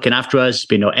been looking after us. There's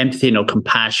been no empathy, no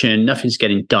compassion, nothing's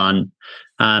getting done.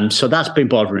 So that's been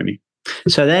bothering me.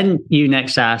 So then you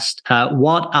next asked,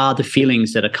 what are the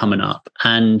feelings that are coming up?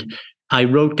 And I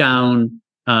wrote down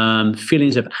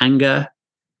feelings of anger,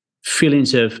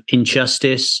 feelings of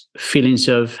injustice, feelings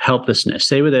of helplessness.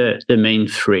 They were the main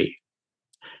three.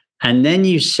 And then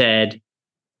you said,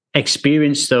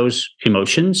 experience those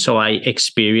emotions. So I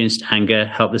experienced anger,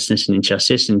 helplessness, and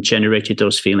injustice, and generated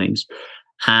those feelings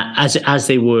as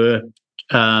they were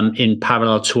in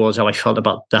parallel towards how I felt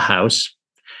about the house.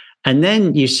 And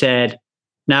then you said,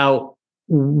 now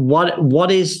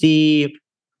what is the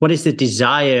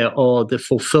desire or the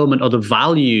fulfillment or the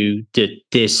value that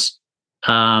this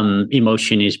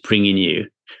emotion is bringing you?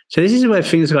 So this is where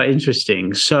things got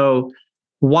interesting. So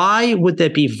why would there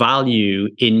be value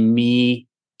in me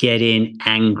getting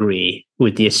angry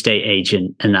with the estate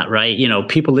agent and that, right?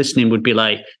 People listening would be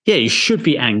like, yeah, you should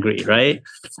be angry, right?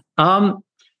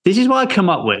 This is what I come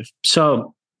up with.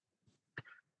 So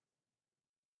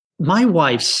my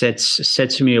wife said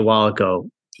to me a while ago,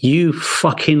 you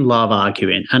fucking love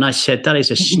arguing. And I said, that is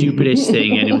the stupidest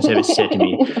thing anyone's ever said to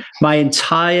me. My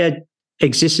entire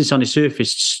existence on this earth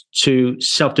is to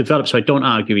self-develop, so I don't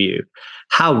argue with you.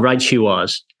 How right she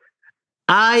was.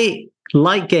 I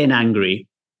like getting angry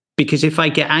because if I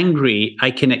get angry,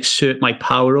 I can exert my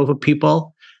power over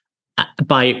people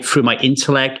through my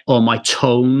intellect or my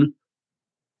tone,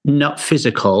 not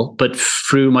physical, but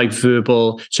through my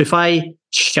verbal. So if I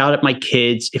shout at my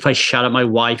kids, if I shout at my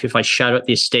wife, if I shout at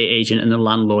the estate agent and the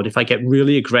landlord, if I get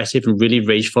really aggressive and really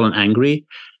rageful and angry,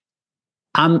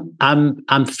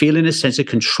 I'm feeling a sense of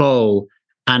control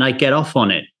and I get off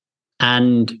on it.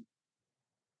 And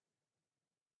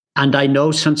I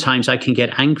know sometimes I can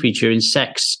get angry during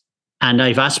sex. And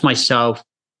I've asked myself,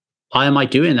 why am I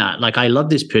doing that? Like, I love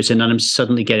this person and I'm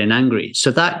suddenly getting angry. So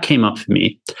that came up for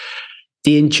me.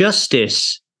 The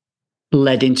injustice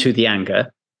led into the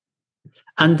anger.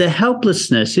 And the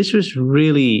helplessness, this was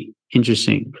really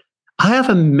interesting. I have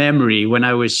a memory when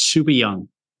I was super young,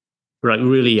 right,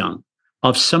 really young,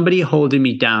 of somebody holding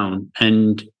me down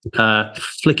and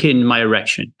flicking my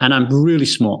erection. And I'm really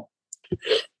small.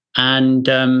 And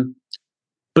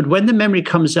but when the memory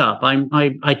comes up,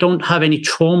 I don't have any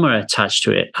trauma attached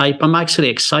to it. I'm actually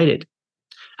excited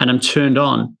and I'm turned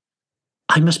on.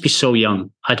 I must be so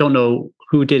young. I don't know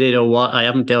who did it or what. I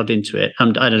haven't delved into it.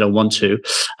 I don't want to.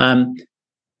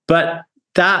 But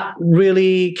that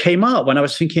really came up when I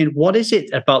was thinking, what is it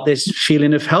about this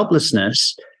feeling of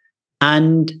helplessness?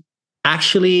 And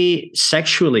actually,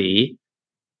 sexually,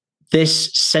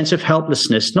 this sense of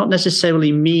helplessness, not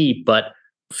necessarily me, but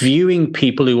viewing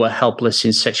people who are helpless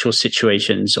in sexual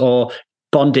situations or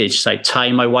bondage, like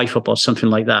tying my wife up or something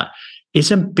like that,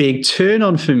 is a big turn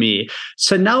on for me.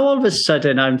 So now all of a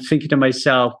sudden I'm thinking to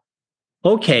myself,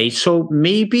 okay, so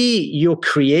maybe you're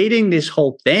creating this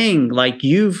whole thing, like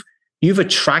you've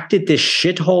attracted this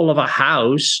shithole of a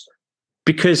house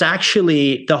because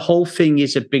actually the whole thing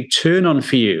is a big turn on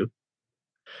for you.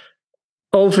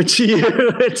 Over to you,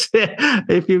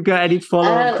 if you've got any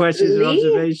follow-up questions or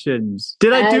observations.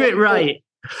 Did I do it right?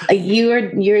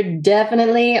 You're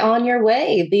definitely on your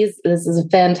way. This is a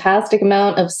fantastic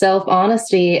amount of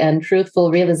self-honesty and truthful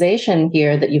realization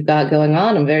here that you've got going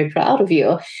on. I'm very proud of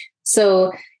you.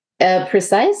 So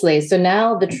precisely. So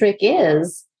now the trick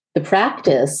is the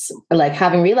practice, like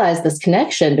having realized this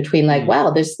connection between like,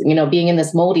 wow, there's, being in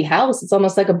this moldy house, it's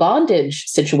almost like a bondage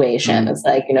situation. It's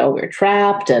like, we're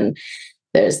trapped and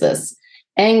there's this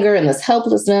anger and this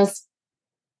helplessness.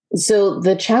 So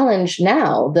the challenge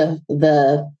now,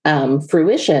 the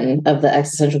fruition of the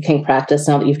existential king practice,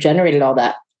 now that you've generated all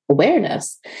that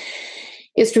awareness,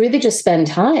 is to really just spend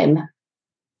time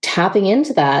tapping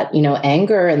into that,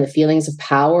 anger and the feelings of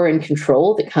power and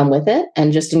control that come with it.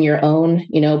 And just in your own,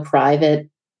 private,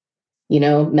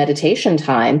 meditation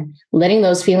time, letting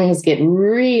those feelings get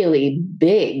really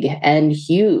big and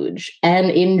huge and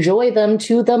enjoy them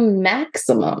to the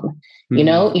maximum.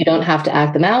 You don't have to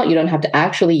act them out. You don't have to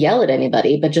actually yell at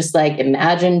anybody, but just like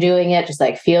imagine doing it, just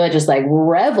like feel it, just like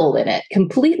revel in it,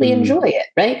 completely enjoy it,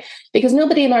 right? Because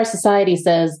nobody in our society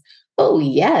says, oh,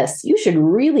 yes, you should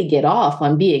really get off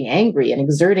on being angry and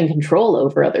exerting control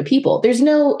over other people. There's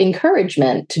no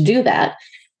encouragement to do that.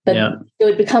 But so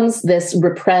it becomes this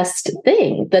repressed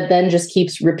thing that then just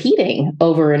keeps repeating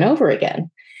over and over again.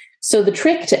 So the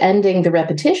trick to ending the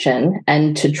repetition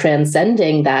and to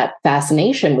transcending that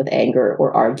fascination with anger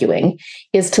or arguing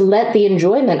is to let the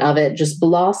enjoyment of it just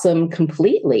blossom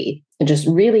completely and just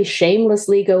really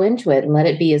shamelessly go into it and let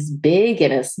it be as big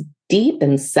and as deep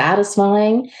and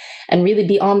satisfying and really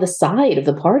be on the side of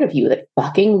the part of you that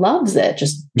fucking loves it.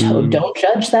 Just don't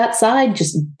judge that side.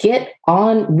 Just get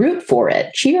on, root for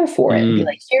it, cheer for it. Be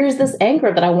like, here's this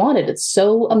anger that I wanted. It's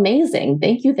so amazing.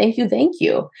 Thank you, thank you, thank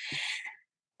you.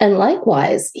 And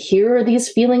likewise, here are these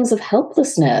feelings of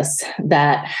helplessness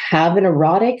that have an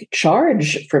erotic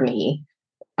charge for me.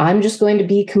 I'm just going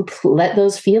to let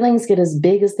those feelings get as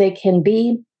big as they can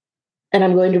be. And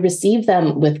I'm going to receive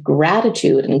them with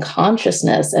gratitude and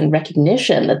consciousness and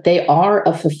recognition that they are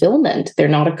a fulfillment. They're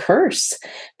not a curse.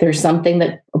 They're something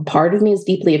that a part of me is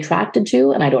deeply attracted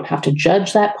to, and I don't have to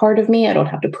judge that part of me. I don't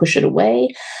have to push it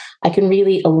away. I can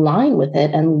really align with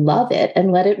it and love it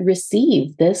and let it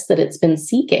receive this that it's been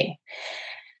seeking.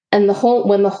 And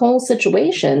when the whole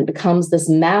situation becomes this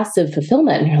massive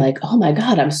fulfillment, and you're like, oh my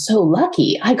God, I'm so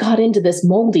lucky. I got into this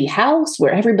moldy house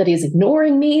where everybody's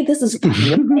ignoring me. This is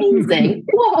fucking amazing.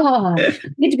 Wow. I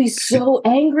get to be so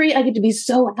angry. I get to be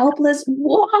so helpless.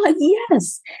 Wow,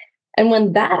 yes. And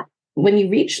when you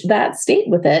reach that state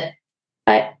with it,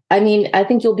 I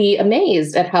think you'll be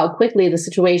amazed at how quickly the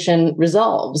situation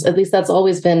resolves. At least that's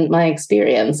always been my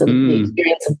experience and the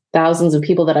experience of thousands of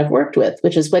people that I've worked with,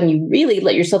 which is when you really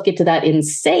let yourself get to that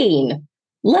insane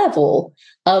level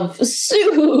of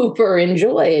super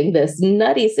enjoying this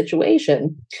nutty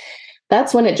situation.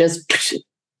 That's when it just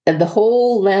the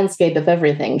whole landscape of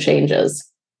everything changes.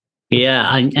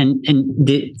 Yeah,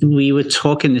 we were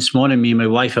talking this morning, me and my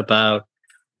wife, about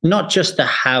not just the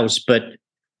house, but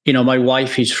my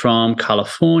wife is from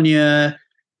California.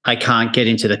 I can't get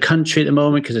into the country at the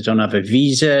moment because I don't have a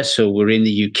visa. So we're in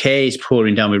the UK. It's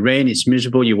pouring down with rain. It's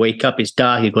miserable. You wake up, it's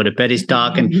dark. You go to bed, it's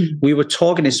dark. And we were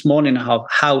talking this morning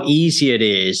how easy it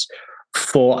is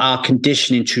for our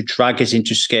conditioning to drag us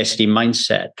into scarcity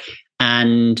mindset.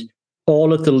 And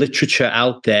all of the literature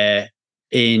out there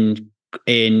in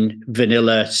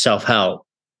vanilla self-help.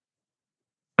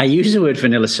 I use the word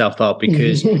vanilla self-help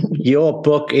because your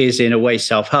book is in a way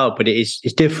self-help, but it's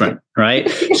different, right?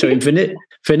 So in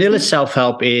vanilla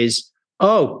self-help is,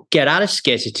 get out of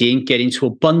scarcity and get into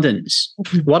abundance.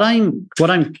 What I'm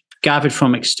gathered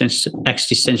from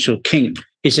Existential Kink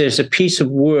is there's a piece of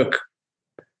work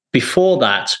before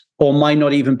that, or might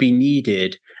not even be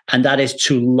needed, and that is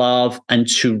to love and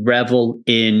to revel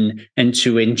in and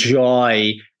to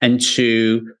enjoy and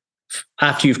to,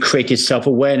 after you've created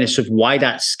self-awareness of why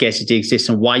that scarcity exists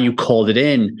and why you called it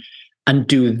in, and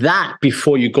do that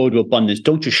before you go to abundance.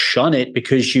 Don't just shun it,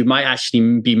 because you might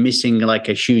actually be missing like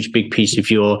a huge big piece of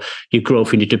your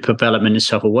growth into development and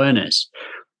self-awareness.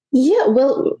 Yeah,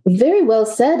 well, very well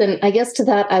said. And I guess to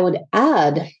that, I would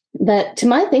add that to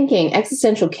my thinking,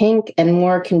 existential kink and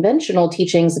more conventional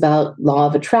teachings about law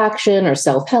of attraction or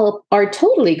self-help are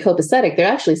totally copacetic. They're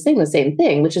actually saying the same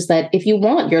thing, which is that if you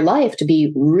want your life to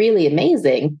be really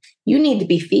amazing, you need to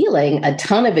be feeling a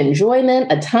ton of enjoyment,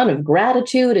 a ton of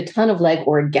gratitude, a ton of like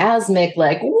orgasmic,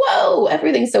 like, whoa,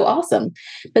 everything's so awesome.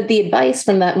 But the advice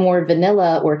from that more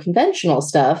vanilla or conventional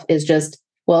stuff is just,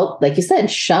 well, like you said,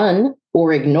 shun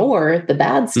or ignore the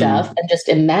bad stuff and just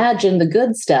imagine the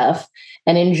good stuff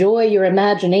and enjoy your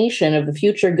imagination of the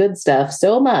future good stuff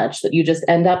so much that you just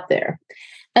end up there.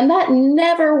 And that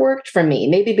never worked for me,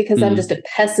 maybe because I'm just a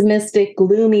pessimistic,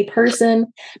 gloomy person.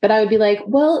 But I would be like,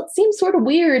 well, it seems sort of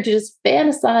weird to just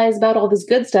fantasize about all this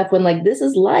good stuff when like this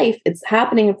is life. It's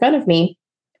happening in front of me.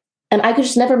 And I could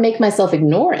just never make myself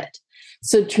ignore it.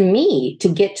 So to me, to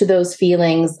get to those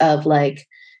feelings of like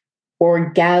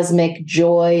orgasmic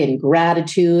joy and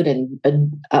gratitude and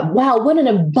wow, what an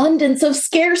abundance of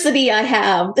scarcity I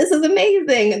have. This is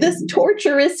amazing. This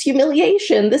torturous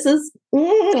humiliation. This is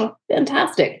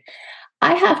fantastic.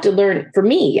 I have to learn, for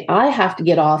me, I have to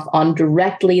get off on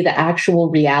directly the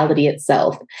actual reality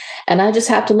itself. And I just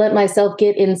have to let myself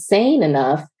get insane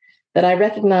enough that I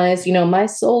recognize, my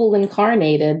soul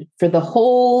incarnated for the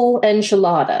whole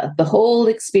enchilada, the whole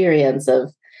experience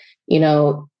of,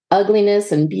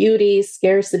 ugliness and beauty,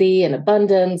 scarcity and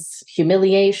abundance,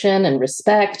 humiliation and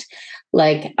respect.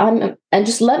 And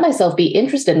just let myself be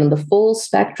interested in the full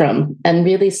spectrum and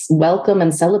really welcome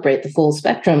and celebrate the full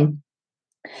spectrum.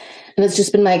 And it's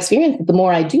just been my experience that the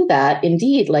more I do that,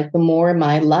 indeed, like the more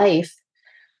my life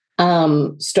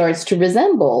starts to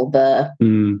resemble the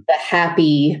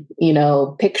happy,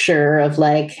 picture of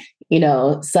like,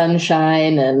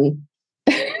 sunshine and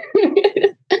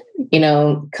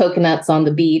coconuts on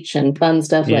the beach and fun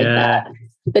stuff like that.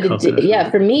 But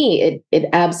for me, it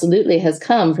absolutely has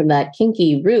come from that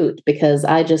kinky root, because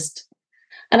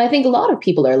and I think a lot of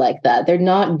people are like that. They're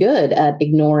not good at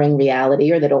ignoring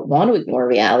reality, or they don't want to ignore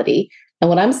reality. And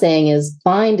what I'm saying is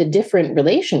find a different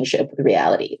relationship with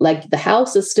reality. Like the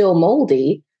house is still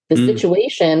moldy. The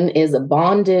situation is a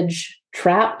bondage,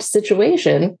 trapped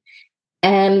situation,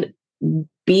 and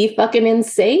be fucking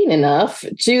insane enough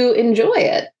to enjoy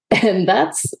it. And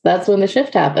that's when the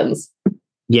shift happens.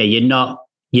 Yeah, you're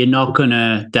not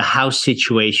gonna, the house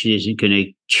situation isn't gonna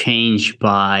change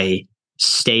by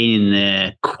staying in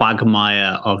the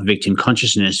quagmire of victim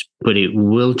consciousness, but it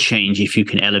will change if you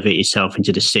can elevate yourself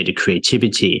into the state of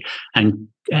creativity. And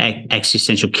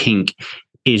existential kink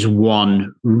is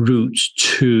one route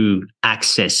to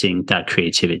accessing that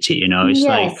creativity. It's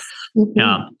like,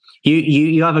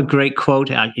 You have a great quote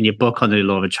in your book on the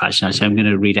law of attraction. So I'm going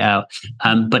to read it out.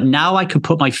 But now I can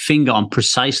put my finger on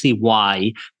precisely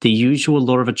why the usual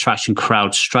law of attraction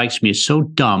crowd strikes me as so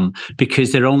dumb,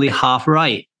 because they're only half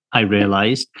right. I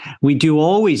realized we do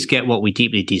always get what we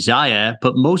deeply desire,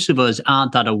 but most of us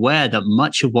aren't that aware that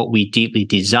much of what we deeply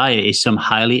desire is some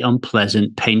highly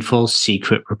unpleasant, painful,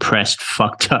 secret, repressed,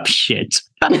 fucked up shit.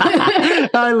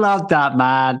 I love that,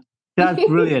 man. That's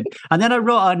brilliant. And then I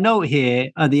wrote a note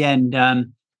here at the end.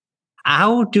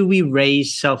 How do we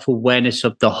raise self-awareness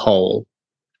of the whole?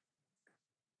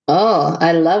 Oh,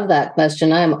 I love that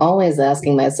question. I'm always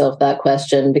asking myself that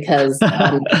question because,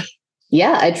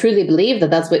 I truly believe that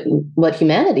that's what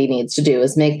humanity needs to do,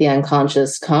 is make the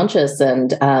unconscious conscious.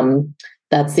 And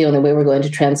That's the only way we're going to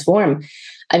transform.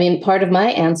 I mean, part of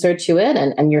my answer to it,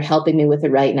 and you're helping me with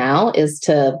it right now, is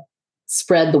to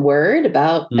spread the word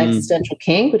about existential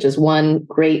kink, which is one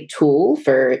great tool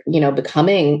for,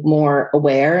 becoming more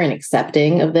aware and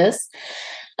accepting of this.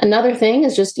 Another thing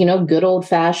is just, good old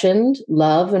fashioned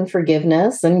love and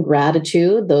forgiveness and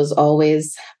gratitude. Those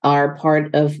always are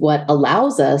part of what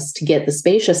allows us to get the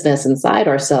spaciousness inside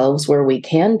ourselves where we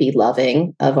can be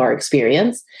loving of our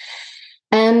experience.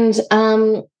 And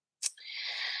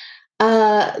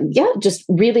just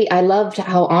really, I loved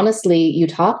how honestly you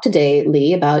talked today,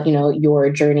 Lee, about, your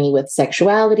journey with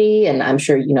sexuality. And I'm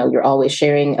sure, you're always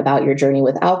sharing about your journey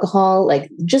with alcohol. Like,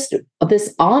 just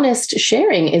this honest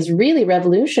sharing is really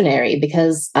revolutionary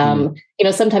because,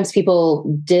 sometimes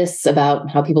people diss about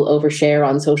how people overshare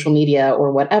on social media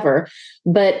or whatever.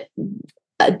 But,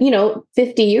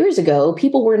 50 years ago,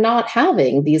 people were not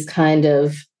having these kind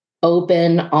of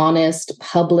open, honest,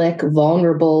 public,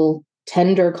 vulnerable,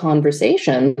 tender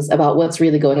conversations about what's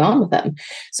really going on with them.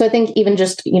 So I think even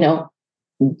just,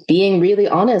 being really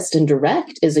honest and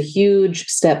direct is a huge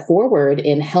step forward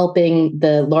in helping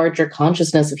the larger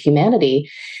consciousness of humanity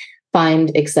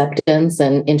find acceptance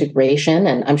and integration.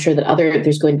 And I'm sure that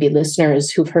there's going to be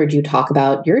listeners who've heard you talk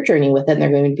about your journey with it, and they're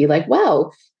going to be like,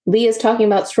 wow, Lee is talking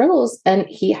about struggles and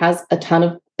he has a ton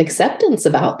of acceptance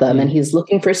about them and he's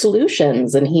looking for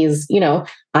solutions, and he's,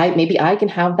 maybe I can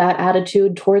have that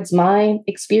attitude towards my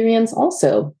experience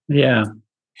also. Yeah.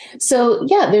 So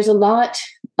there's a lot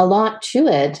to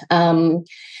it.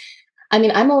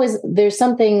 There's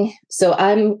something, so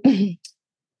I'm,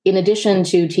 in addition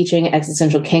to teaching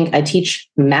existential kink, I teach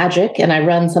magic, and I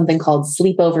run something called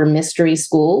Sleepover Mystery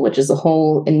School, which is a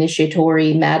whole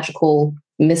initiatory magical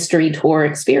mystery tour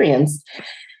experience.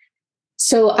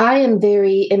 So I am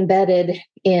very embedded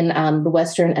in the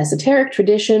Western esoteric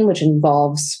tradition, which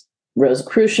involves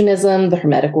Rosicrucianism, the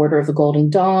Hermetic Order of the Golden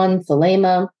Dawn,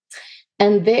 Thelema.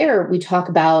 And there we talk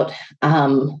about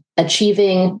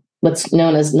achieving what's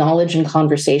known as knowledge and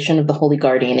conversation of the Holy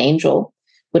Guardian Angel,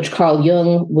 which Carl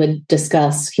Jung would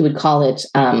discuss. He would call it,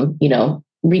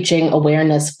 reaching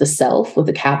awareness of the self with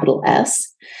a capital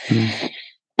S.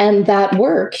 And that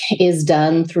work is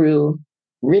done through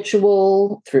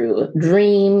ritual, through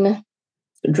dream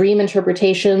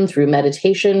interpretation, through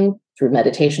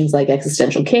meditations like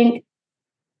existential kink.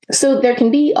 So there can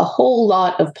be a whole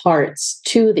lot of parts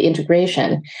to the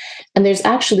integration. And there's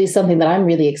actually something that I'm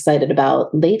really excited about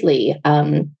lately,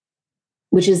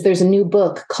 which is there's a new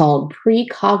book called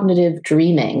Precognitive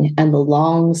Dreaming and the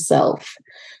Long Self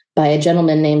by a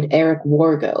gentleman named Eric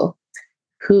Wargo,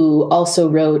 who also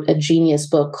wrote a genius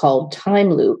book called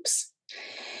Time Loops.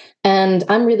 And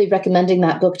I'm really recommending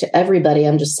that book to everybody.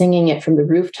 I'm just singing it from the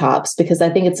rooftops because I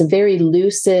think it's a very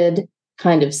lucid,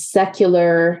 kind of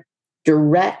secular,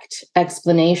 direct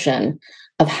explanation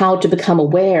of how to become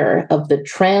aware of the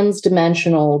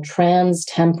trans-dimensional,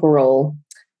 trans-temporal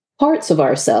parts of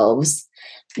ourselves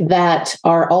that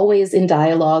are always in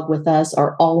dialogue with us,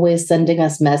 are always sending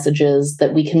us messages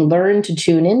that we can learn to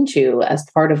tune into as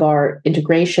part of our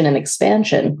integration and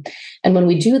expansion. And when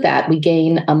we do that, we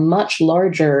gain a much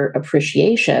larger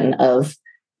appreciation of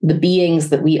the beings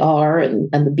that we are and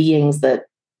the beings that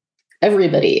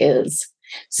everybody is.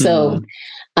 So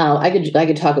I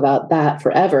could talk about that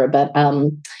forever, but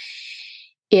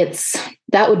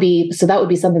that would be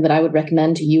something that I would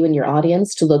recommend to you and your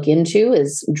audience to look into,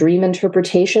 is dream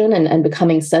interpretation and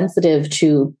becoming sensitive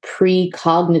to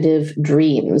precognitive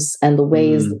dreams and the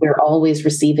ways that we're always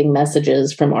receiving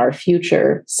messages from our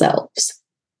future selves.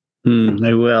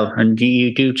 I will. And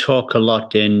you do talk a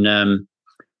lot in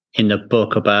the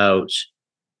book about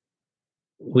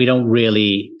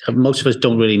most of us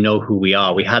don't really know who we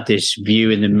are. We have this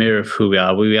view in the mirror of who we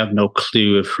are. We have no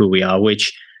clue of who we are,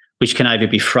 which can either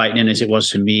be frightening, as it was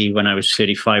for me when I was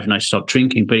 35 and I stopped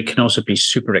drinking, but it can also be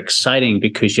super exciting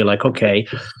because you're like, okay,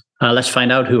 let's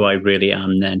find out who I really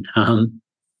am then.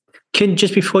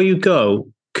 Just before you go,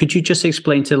 could you just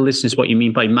explain to the listeners what you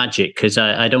mean by magic? Because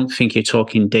I don't think you're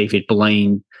talking David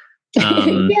Blaine.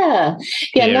 Not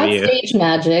stage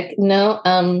magic.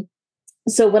 No.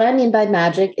 So what I mean by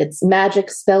magic, it's magic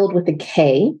spelled with a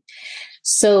K.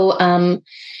 So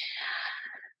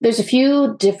there's a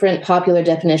few different popular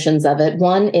definitions of it.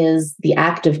 One is the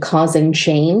act of causing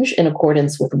change in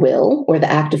accordance with will, or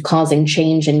the act of causing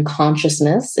change in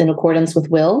consciousness in accordance with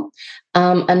will.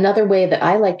 Another way that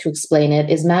I like to explain it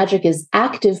is magic is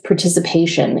active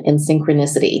participation in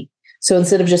synchronicity. So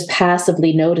instead of just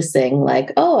passively noticing,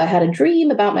 like, oh, I had a dream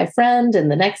about my friend,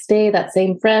 and the next day that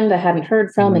same friend I hadn't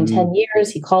heard from in 10 years,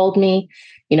 he called me,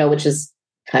 which is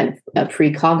kind of a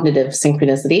precognitive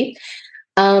synchronicity.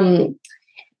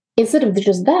 instead of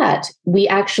just that, we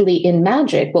actually, in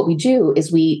magic, what we do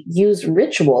is we use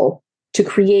ritual to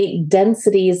create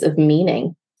densities of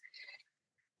meaning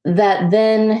that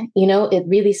then, it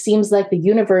really seems like the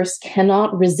universe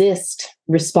cannot resist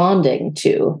responding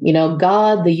to.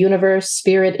 God, the universe,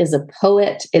 spirit is a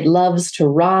poet. It loves to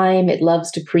rhyme. It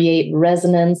loves to create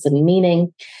resonance and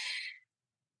meaning.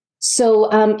 So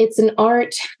it's an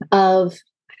art of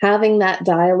having that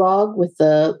dialogue with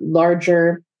the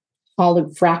larger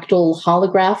fractal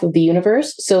holograph of the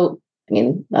universe. So,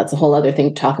 that's a whole other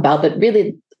thing to talk about, but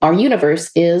really, our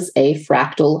universe is a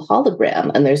fractal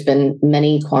hologram. And there's been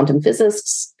many quantum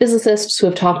physicists who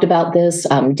have talked about this,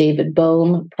 David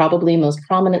Bohm, probably most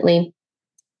prominently.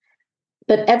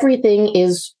 But everything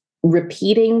is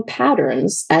repeating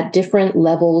patterns at different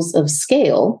levels of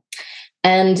scale.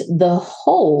 And the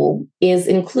whole is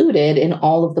included in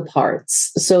all of the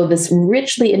parts. So this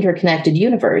richly interconnected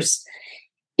universe,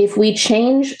 if we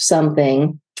change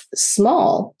something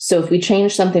small, so if we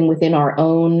change something within our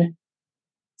own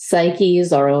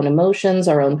psyches, our own emotions,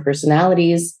 our own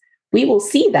personalities, we will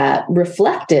see that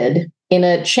reflected in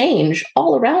a change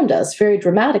all around us very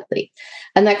dramatically.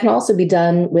 And that can also be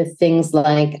done with things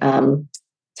like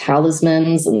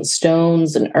talismans and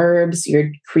stones and herbs.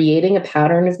 You're creating a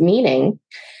pattern of meaning,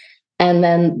 and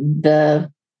then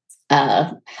the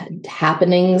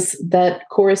happenings that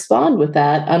correspond with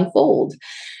that unfold.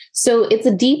 So it's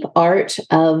a deep art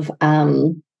of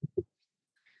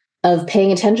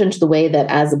paying attention to the way that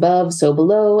as above, so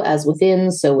below, as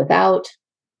within, so without,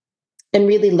 and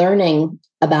really learning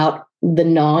about the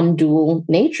non-dual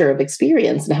nature of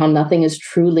experience and how nothing is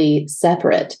truly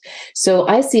separate. So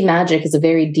I see magic as a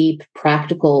very deep,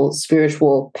 practical,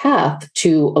 spiritual path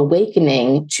to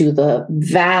awakening to the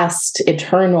vast,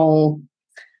 eternal,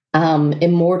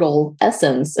 immortal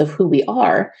essence of who we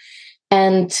are.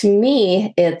 And to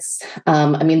me, it's,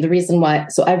 the reason why,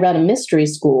 so I run a mystery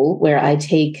school where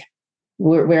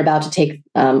we're about to take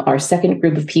our second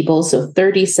group of people. So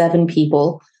 37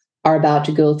 people are about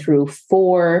to go through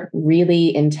 4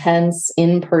 really intense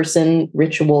in-person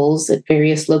rituals at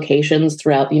various locations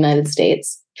throughout the United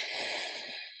States.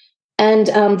 And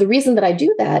the reason that I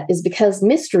do that is because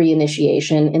mystery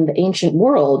initiation in the ancient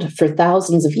world for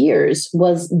thousands of years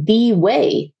was the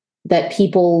way that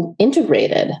people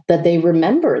integrated, that they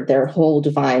remembered their whole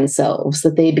divine selves,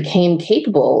 that they became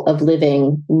capable of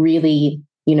living really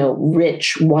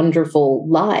rich, wonderful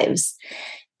lives.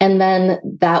 And then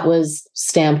that was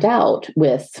stamped out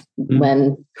with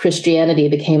when Christianity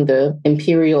became the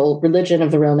imperial religion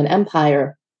of the Roman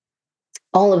Empire.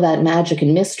 All of that magic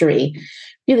and mystery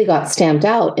really got stamped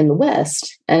out in the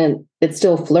West, and it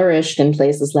still flourished in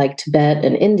places like Tibet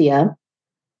and India.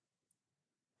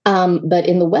 But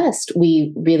in the West,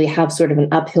 we really have sort of an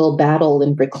uphill battle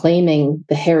in reclaiming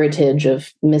the heritage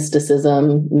of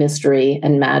mysticism, mystery,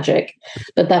 and magic.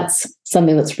 But that's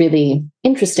something that's really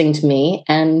interesting to me.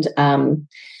 And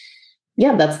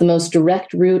that's the most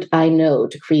direct route I know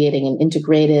to creating an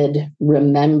integrated,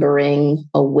 remembering,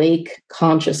 awake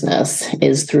consciousness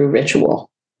is through ritual.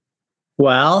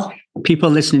 Well, people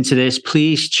listening to this,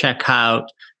 please check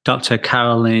out Dr.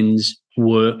 Carolyn's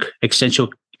work, Existential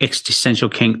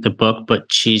Kink, the book,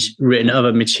 but she's written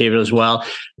other material as well.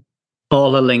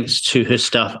 All the links to her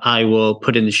stuff I will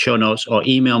put in the show notes, or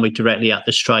email me directly at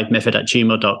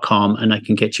thestrivemethod@gmail.com, and I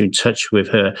can get you in touch with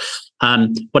her.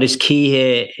 What is key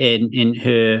here in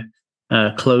her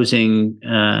closing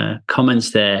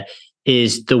comments there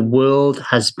is the world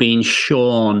has been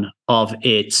shorn of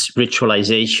its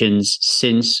ritualizations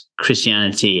since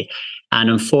Christianity. And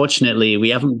unfortunately, we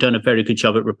haven't done a very good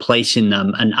job at replacing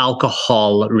them. And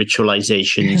alcohol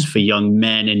ritualizations for young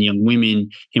men and young women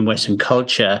in Western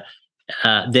culture,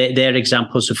 they're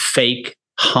examples of fake,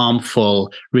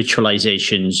 harmful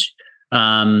ritualizations.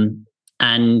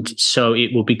 And so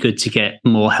it will be good to get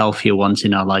more healthier ones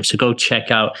in our lives. So go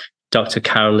check out Dr.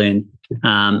 Carolyn.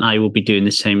 I will be doing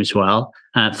the same as well.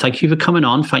 Thank you for coming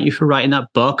on. Thank you for writing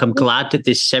that book. I'm glad that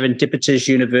this serendipitous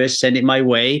universe sent it my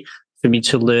way for me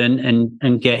to learn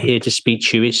and get here to speak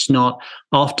to you. It's not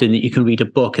often that you can read a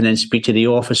book and then speak to the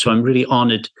author. So I'm really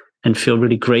honored and feel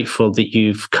really grateful that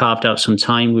you've carved out some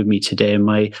time with me today and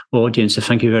my audience. So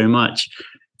thank you very much.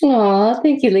 Oh,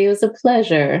 thank you, Lee. It was a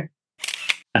pleasure.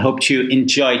 I hope you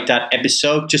enjoyed that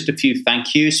episode. Just a few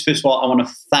thank yous. First of all, I want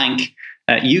to thank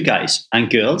you guys and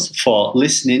girls for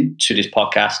listening to this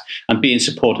podcast and being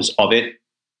supporters of it.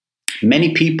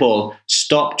 Many people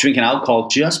stop drinking alcohol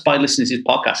just by listening to this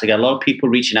podcast. I get a lot of people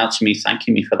reaching out to me,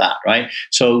 thanking me for that, right?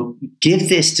 So give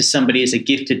this to somebody as a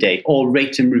gift today, or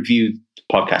rate and review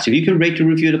podcast. If you can rate and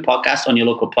review the podcast on your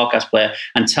local podcast player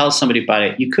and tell somebody about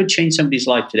it, you could change somebody's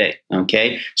life today.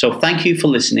 Okay. So thank you for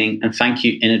listening, and thank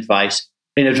you in advance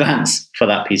for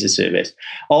that piece of service.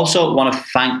 Also want to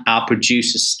thank our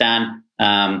producer, Stan.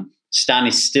 Stan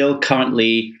is still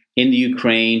currently in the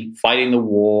Ukraine, fighting the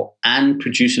war and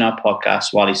producing our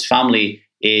podcast while his family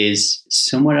is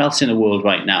somewhere else in the world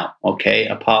right now, okay,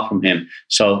 apart from him.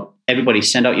 So everybody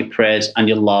send out your prayers and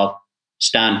your love.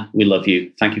 Stan, we love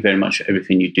you. Thank you very much for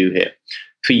everything you do here.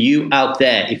 For you out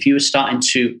there, if you are starting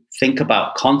to think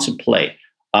about, contemplate,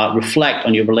 reflect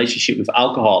on your relationship with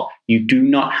alcohol, you do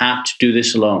not have to do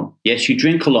this alone. Yes, you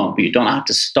drink alone, but you don't have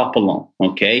to stop alone,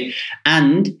 okay?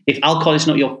 And if alcohol is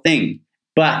not your thing,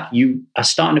 but you are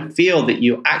starting to feel that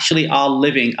you actually are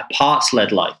living a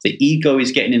parts-led life, the ego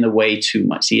is getting in the way too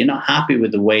much, so you're not happy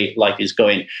with the way life is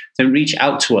going, then reach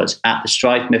out to us at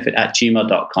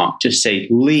thestrivemethod@gmail.com. Just say,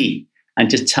 Lee, and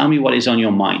just tell me what is on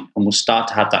your mind, and we'll start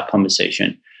to have that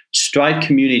conversation. Strive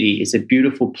Community is a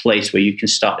beautiful place where you can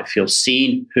start to feel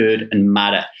seen, heard, and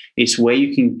matter. It's where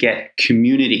you can get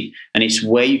community, and it's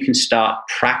where you can start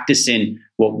practicing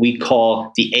what we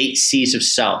call the 8 C's of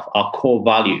self, our core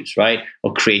values, right?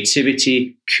 Of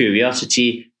creativity,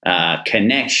 curiosity,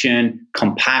 connection,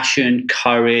 compassion,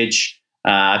 courage.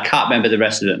 I can't remember the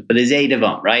rest of them, but there's 8 of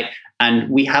them, right? And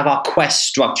we have our quest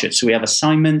structured. So we have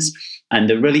assignments, and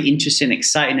they're really interesting,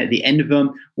 exciting. At the end of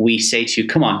them, we say to you,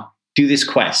 come on, do this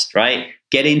quest, right?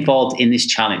 Get involved in this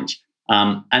challenge.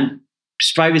 And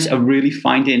strivers are really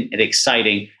finding it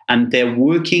exciting, and they're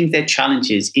working their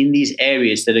challenges in these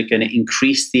areas that are going to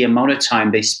increase the amount of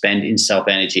time they spend in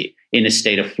self-energy, in a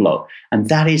state of flow. And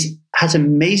that has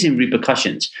amazing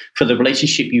repercussions for the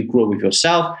relationship you grow with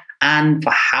yourself, and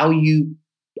for how you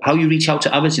reach out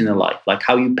to others in their life, like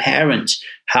how you parent,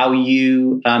 how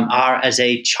you are as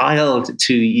a child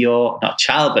to your, not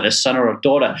child, but a son or a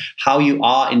daughter, how you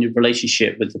are in the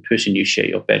relationship with the person you share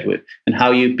your bed with, and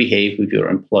how you behave with your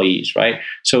employees, right?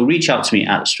 So reach out to me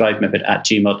at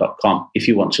strivemethod@gmail.com if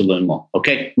you want to learn more.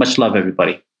 Okay, much love,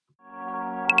 everybody.